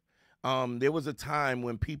is. There was a time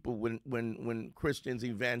when people, when Christians,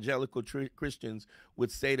 evangelical Christians, would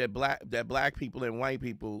say that black people and white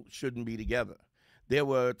people shouldn't be together. There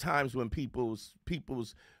were times when people's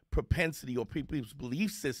propensity or people's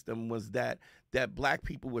belief system was that black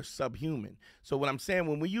people were subhuman. So what I'm saying,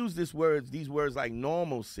 when we use these words like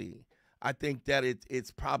normalcy, I think that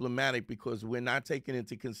it's problematic because we're not taking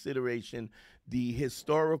into consideration the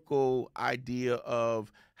historical idea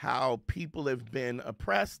of how people have been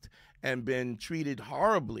oppressed and been treated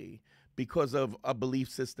horribly because of a belief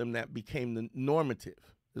system that became the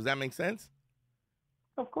normative. Does that make sense?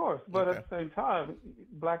 Of course, but at the same time,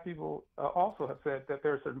 black people also have said that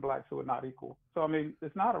there are certain blacks who are not equal. So I mean,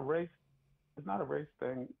 it's not a race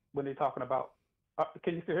thing when they're talking about.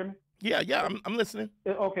 Can you still hear me? Yeah, I'm listening.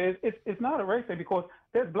 Okay, it's not a race thing because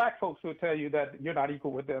there's black folks who will tell you that you're not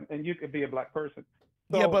equal with them, and you could be a black person.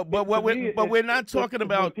 So yeah, but we're not talking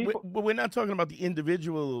about the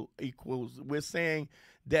individual equals. We're saying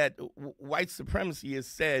that white supremacy has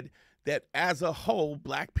said that as a whole,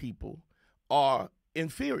 black people are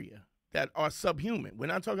inferior, that are subhuman. We're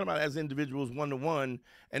not talking about as individuals one-to-one,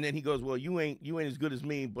 and then he goes, well, you ain't as good as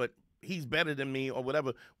me, but he's better than me or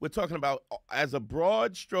whatever. We're talking about as a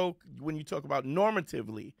broad stroke. When you talk about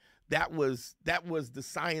normatively, that was the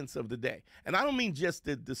science of the day. And I don't mean just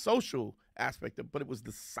the social aspect of it, but it was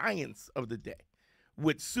the science of the day,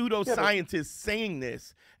 with pseudoscientists saying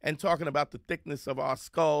this and talking about the thickness of our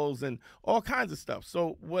skulls and all kinds of stuff.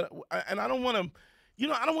 So I don't want to,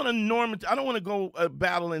 I don't want to go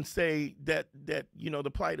battle and say that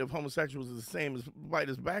the plight of homosexuals is the same as plight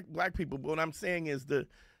as black people. But what I'm saying is the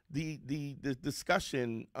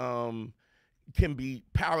discussion can be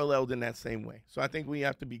paralleled in that same way. So I think we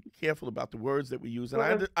have to be careful about the words that we use. And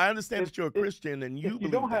I understand that you're a Christian and you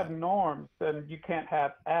don't have norms, then you can't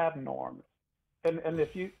have abnorms. And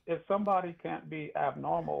if somebody can't be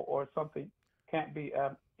abnormal or something can't be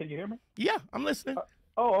can you hear me? Yeah, I'm listening.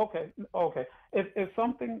 Okay. If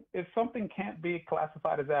something can't be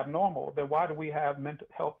classified as abnormal, then why do we have mental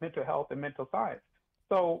health, and mental science?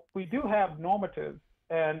 So we do have normatives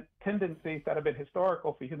and tendencies that have been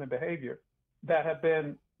historical for human behavior that have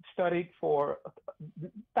been studied for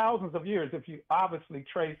thousands of years, if you obviously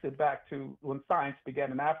trace it back to when science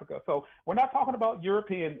began in Africa. So we're not talking about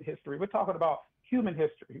European history. We're talking about human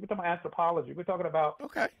history. We're talking about anthropology. We're talking about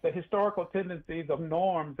the historical tendencies of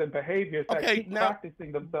norms and behaviors that keep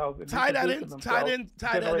practicing themselves. And tie that into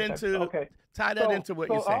what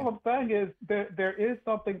you're saying. So all I'm saying is there is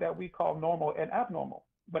something that we call normal and abnormal,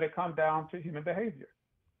 but it comes down to human behavior.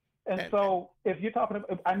 And so if you're talking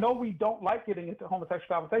about, I know we don't like getting into homosexual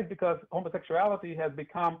conversations because homosexuality has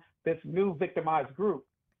become this new victimized group.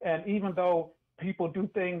 And even though people do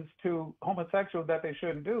things to homosexuals that they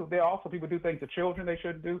shouldn't do, there are also people who do things to children they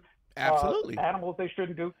shouldn't do. Absolutely. Animals they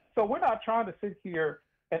shouldn't do. So we're not trying to sit here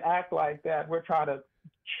and act like that. We're trying to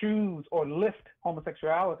choose or lift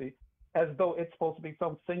homosexuality as though it's supposed to be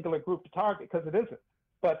some singular group to target, because it isn't.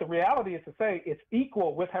 But the reality is to say it's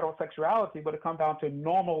equal with heterosexuality, but it comes down to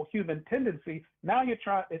normal human tendency. Now it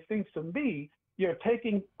seems to me, you're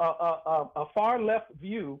taking a far left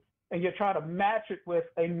view and you're trying to match it with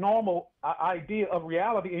a normal idea of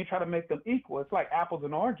reality, and you try to make them equal. It's like apples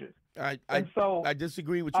and oranges. I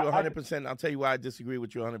disagree with you 100%. I'll tell you why I disagree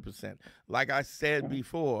with you 100%. Like I said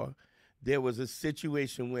before, there was a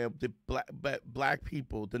situation where the black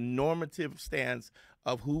people, the normative stance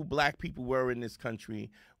of who black people were in this country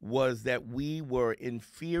was that we were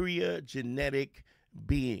inferior genetic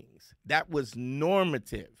beings. That was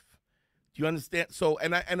normative. Do you understand? So,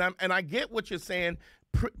 and I get what you're saying.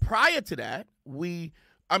 Prior to that,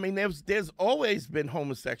 there's always been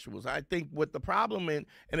homosexuals. I think what the problem I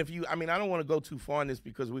don't want to go too far on this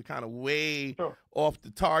because we're kind of way off the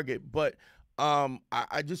target, but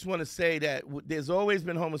I just want to say that there's always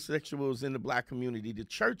been homosexuals in the black community. The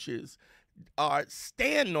churches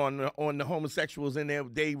stand on the homosexuals, and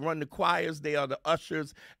they run the choirs. They are the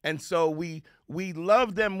ushers, and so we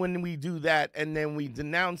love them when we do that, and then we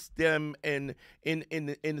denounce them in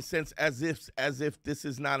a sense as if this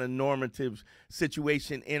is not a normative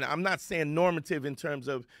situation. And I'm not saying normative in terms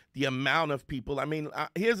of the amount of people. I mean,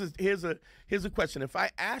 here's a question. If I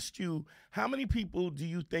asked you how many people do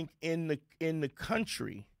you think in the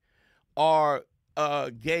country are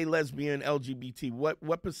gay, lesbian, LGBT,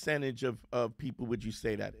 what percentage of people would you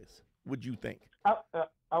say that is? Would you think?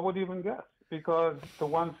 I would even guess, because the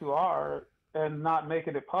ones who are and not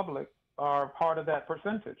making it public are part of that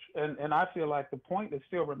percentage. And I feel like the point that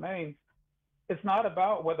still remains, it's not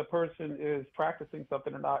about whether a person is practicing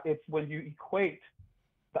something or not. It's when you equate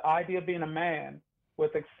the idea of being a man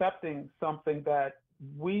with accepting something that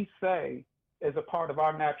we say is a part of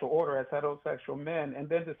our natural order as heterosexual men, and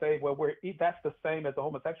then to say, well, that's the same as a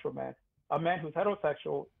homosexual man. A man who's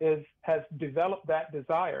heterosexual has developed that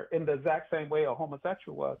desire in the exact same way a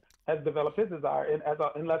homosexual has developed his desire. And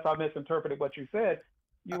unless I misinterpreted what you said,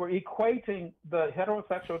 you were equating the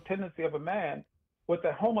heterosexual tendency of a man with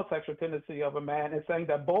the homosexual tendency of a man and saying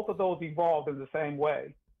that both of those evolved in the same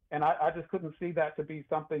way. And I just couldn't see that to be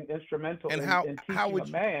something instrumental in teaching a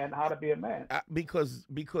man how to be a man. Because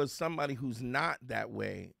somebody who's not that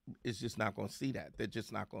way is just not going to see that. They're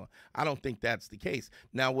just not going to. I don't think that's the case.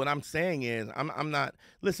 Now, what I'm saying is I'm not.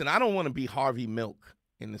 Listen, I don't want to be Harvey Milk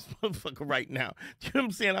in this motherfucker right now. Do you know what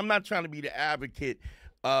I'm saying? I'm not trying to be the advocate,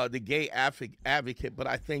 the gay advocate, but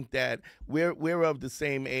I think that we're of the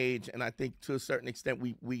same age, and I think to a certain extent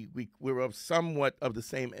we're of somewhat of the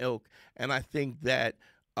same ilk, and I think that.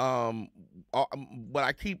 What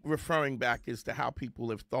I keep referring back is to how people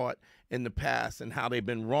have thought in the past and how they've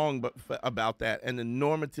been wrong about that, and the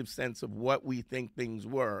normative sense of what we think things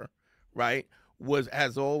were, right,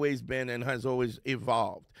 has always been and has always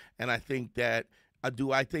evolved. And I think that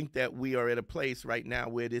I think that we are at a place right now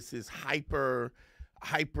where this is hyper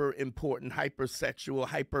important, hypersexual,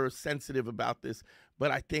 hypersensitive about this.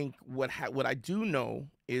 But I think what I do know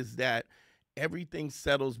is that everything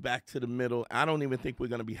settles back to the middle. I don't even think we're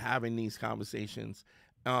going to be having these conversations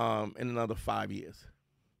in another 5 years.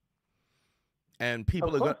 And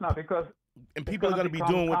people are going to be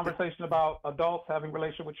doing conversation about adults having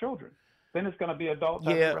relationship with children. Then it's going to be adults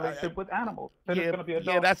having a relationship with animals. Then it's going to be adults.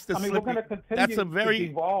 Yeah, that's the we're going to continue to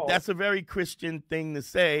evolve. That's a very Christian thing to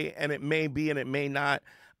say, and it may be and it may not.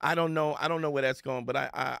 I don't know where that's going, but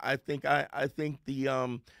I think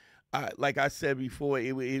the like I said before,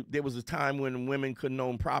 there was a time when women couldn't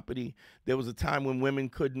own property. There was a time when women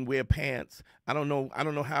couldn't wear pants. I don't know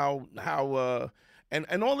how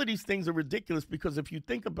and all of these things are ridiculous, because if you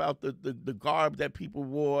think about the garb that people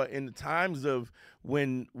wore in the times of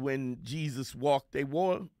when Jesus walked, they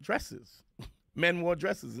wore dresses. Men wore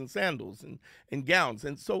dresses and sandals and gowns.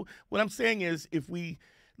 And so what I'm saying is, if we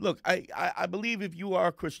look, I believe if you are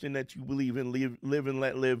a Christian that you believe in live and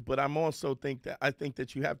let live, but I'm also think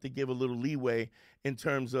that you have to give a little leeway in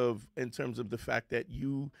terms of the fact that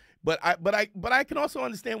you. But I can also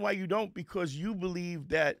understand why you don't, because you believe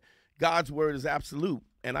that God's word is absolute,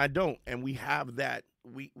 and I don't, and we have that.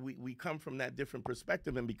 We come from that different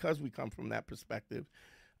perspective, and because we come from that perspective,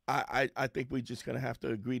 I think we're just going to have to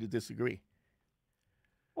agree to disagree.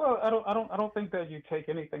 Well, I don't think that you take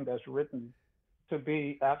anything that's written to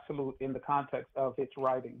be absolute in the context of its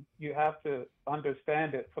writing. You have to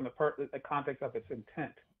understand it from the context of its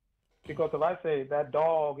intent. Because if I say that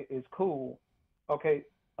dog is cool, okay,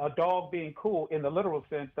 a dog being cool in the literal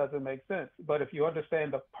sense doesn't make sense. But if you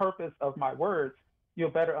understand the purpose of my words, you'll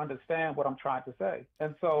better understand what I'm trying to say.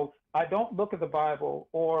 And so I don't look at the Bible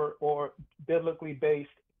or biblically based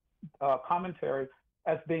commentary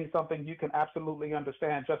as being something you can absolutely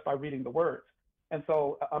understand just by reading the words. And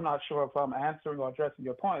so I'm not sure if I'm answering or addressing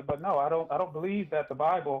your point, but no, I don't believe that the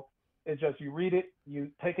Bible is just you read it, you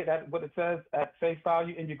take it at what it says at face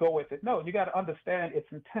value, and you go with it. No, you got to understand its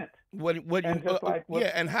intent.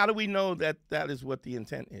 And how do we know that is what the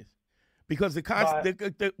intent is? Because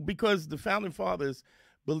because the founding fathers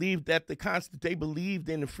believed that they believed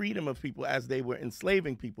in the freedom of people as they were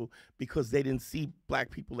enslaving people, because they didn't see black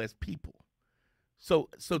people as people. So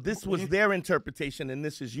this was their interpretation, and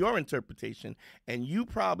this is your interpretation, and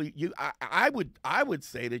I would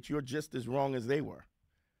say that you're just as wrong as they were.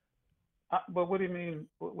 But what do you mean?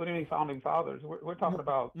 What do you mean, founding fathers? We're talking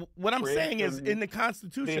about what I'm saying is in the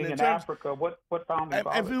Constitution in Africa. What founding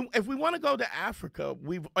fathers? If we want to go to Africa,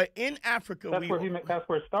 that's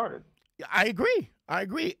where it started. I agree.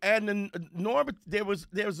 And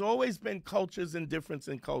there's always been cultures and difference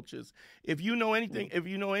in cultures. If you know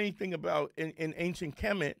anything about in ancient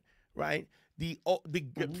Kemet, right?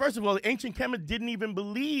 First of all, the ancient Kemet didn't even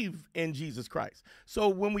believe in Jesus Christ. So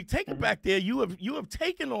when we take it back there, you have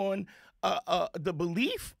taken on the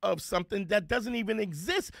belief of something that doesn't even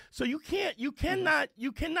exist. So you cannot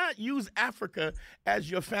use Africa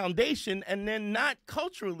as your foundation and then not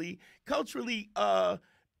culturally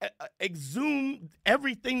exhume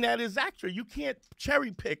everything that is accurate. You can't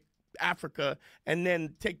cherry pick Africa and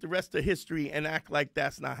then take the rest of history and act like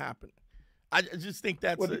that's not happening. I just think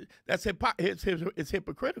it's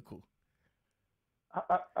hypocritical.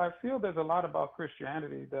 I feel there's a lot about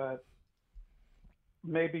Christianity that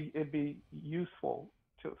maybe it'd be useful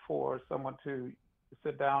for someone to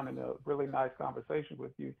sit down in a really nice conversation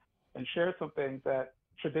with you and share some things that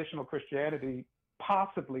traditional Christianity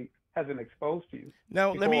possibly hasn't exposed to you.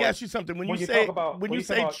 Now, let me ask you something. When you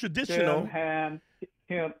say traditional,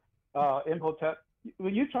 Imhotep,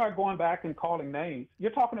 when you start going back and calling names,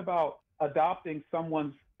 you're talking about adopting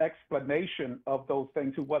someone's explanation of those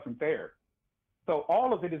things who wasn't there. So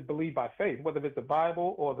all of it is believed by faith, whether it's the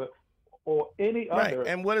Bible or any other. Right.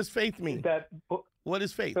 And what does faith mean? What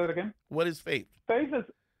is faith? Say it again. What is faith? Faith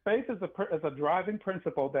faith is a driving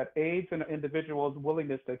principle that aids an individual's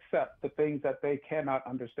willingness to accept the things that they cannot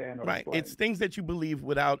understand or explain. It's things that you believe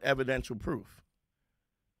without evidential proof.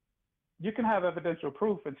 You can have evidential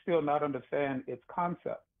proof and still not understand its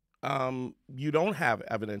concept. You don't have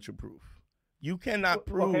evidential proof. You cannot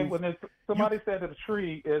prove. Okay, when somebody said that a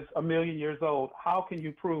tree is 1 million years old, how can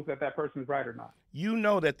you prove that that person is right or not? You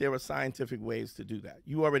know that there are scientific ways to do that.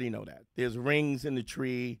 You already know that. There's rings in the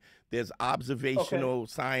tree. There's observational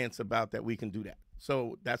science about that. We can do that.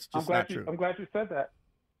 So that's just not true. I'm glad you said that.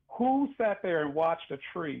 Who sat there and watched a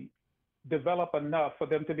tree develop enough for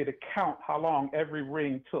them to be able to count how long every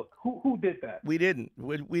ring took? Who did that? We didn't.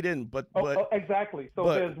 We didn't. But exactly. So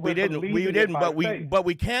but we didn't. We didn't. But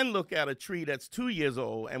we can look at a tree that's 2 years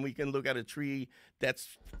old, and we can look at a tree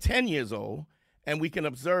that's 10 years old, and we can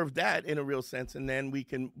observe that in a real sense, and then we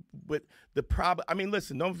can. But the problem. I mean,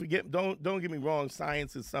 listen. Don't forget. Don't get me wrong.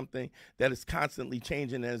 Science is something that is constantly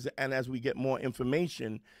changing, as we get more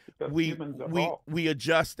information, we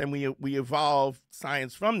adjust and we evolve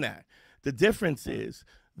science from that. The difference is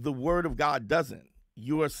the word of God doesn't.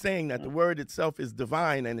 You are saying that the word itself is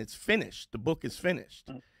divine and it's finished. The book is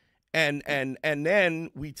finished. And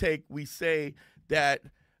then we say that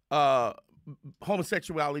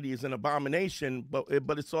homosexuality is an abomination, but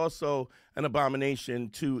it's also an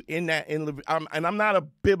abomination to and I'm not a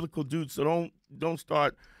biblical dude, so don't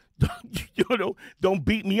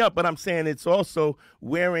beat me up, but I'm saying it's also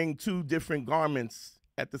wearing two different garments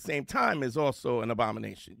at the same time is also an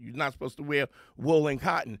abomination. You're not supposed to wear wool and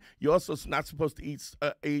cotton. You're also not supposed to eat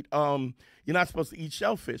you're not supposed to eat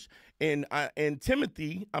shellfish. In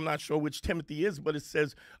Timothy, I'm not sure which Timothy is, but it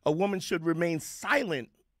says a woman should remain silent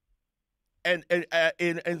and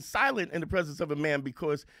silent in the presence of a man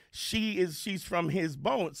because she's from his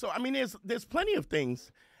bones. So I mean, there's plenty of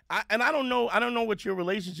things. I don't know what your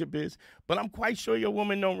relationship is, but I'm quite sure your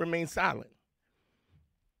woman don't remain silent.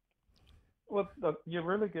 Well, you're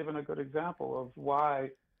really giving a good example of why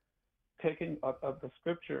taking the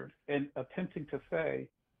scripture and attempting to say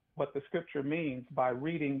what the scripture means by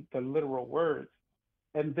reading the literal words,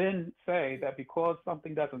 and then say that because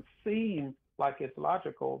something doesn't seem like it's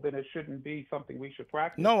logical, then it shouldn't be something we should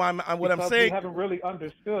practice. No, what I'm saying. We haven't really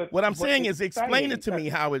understood. What I'm saying is explain it to me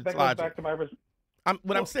how it's logical. Back to my original.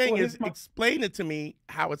 I'm saying explain it to me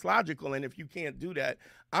how it's logical, and if you can't do that,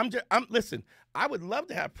 listen. I would love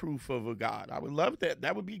to have proof of a God. I would love that.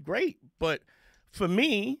 That would be great. But for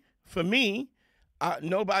me,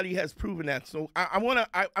 nobody has proven that. So I'm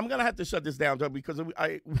gonna have to shut this down, though, because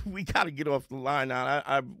we got to get off the line now.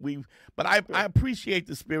 I appreciate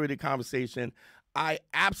the spirited conversation. I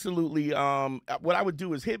absolutely what I would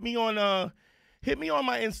do is hit me on my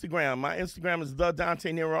Instagram. My Instagram is the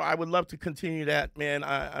Dante Nero. I would love to continue that, man.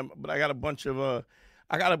 But I got a bunch of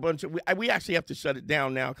we actually have to shut it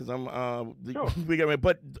down now because sure.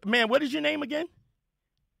 But man, what is your name again?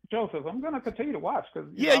 Joseph. I'm going to continue to watch because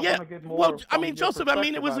I want to get more. Well, I mean, Joseph. I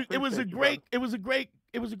mean, it was a great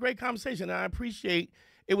conversation. And I appreciate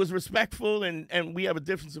it was respectful and we have a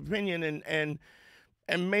difference of opinion and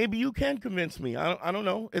maybe you can convince me. I don't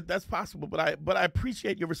know if that's possible, but I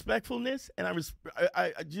appreciate your respectfulness and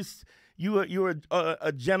you're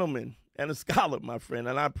a gentleman and a scholar, my friend,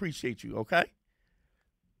 and I appreciate you. Okay.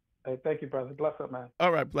 Hey, thank you, brother. Bless up, man.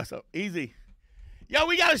 All right, bless up. Easy. Yo,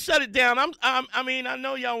 we gotta shut it down. I mean, I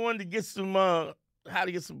know y'all wanted to get some how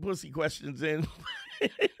to get some pussy questions in,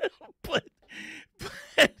 but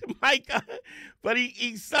Myq, but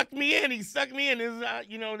he sucked me in. He sucked me in.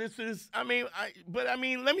 This is. I mean,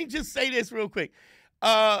 let me just say this real quick.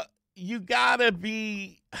 You gotta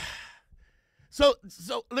be. So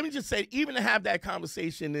let me just say, even to have that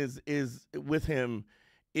conversation is with him.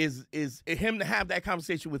 Is him to have that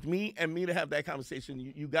conversation with me and me to have that conversation,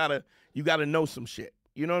 you gotta know some shit.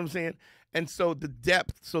 You know what I'm saying? And so the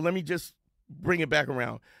depth, so let me just bring it back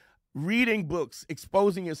around. Reading books,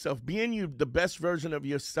 exposing yourself, being the best version of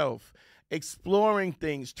yourself, exploring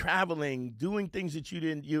things, traveling, doing things that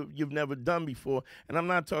you've never done before. And I'm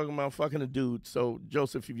not talking about fucking a dude. So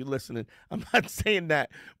Joseph, if you're listening, I'm not saying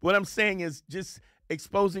that. What I'm saying is just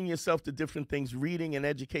exposing yourself to different things, reading and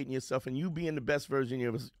educating yourself, and you being the best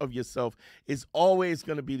version of yourself is always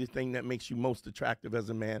going to be the thing that makes you most attractive as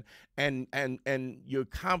a man. And your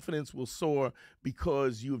confidence will soar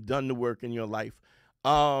because you've done the work in your life.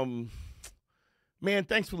 Man,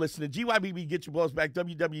 thanks for listening. GYBB, get your balls back.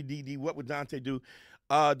 WWDD, what would Dante do?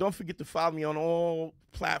 Don't forget to follow me on all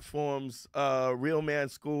platforms. Real Man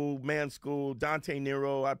School, Dante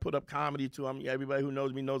Nero. I put up comedy too. Everybody who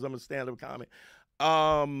knows me knows I'm a stand-up comic.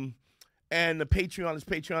 And the Patreon is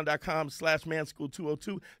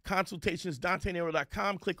patreon.com/manschool202. Consultations,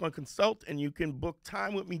 DanteNero.com. Click on consult, and you can book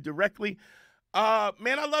time with me directly.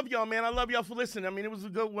 Man, I love y'all, man. I love y'all for listening. I mean, it was a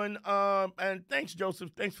good one. And thanks,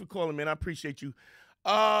 Joseph. Thanks for calling, man. I appreciate you.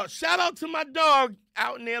 Shout out to my dog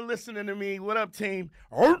out in there listening to me. What up, team?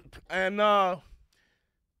 And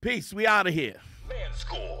peace. We out of here. Man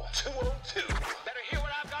School 202. Better hear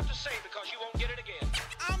what I've got to say because you won't get it again.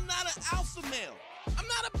 I'm not an alpha male. I'm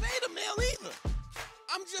not a beta male either.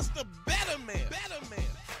 I'm just a better man.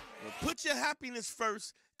 Well, put your happiness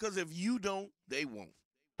first, because if you don't, they won't.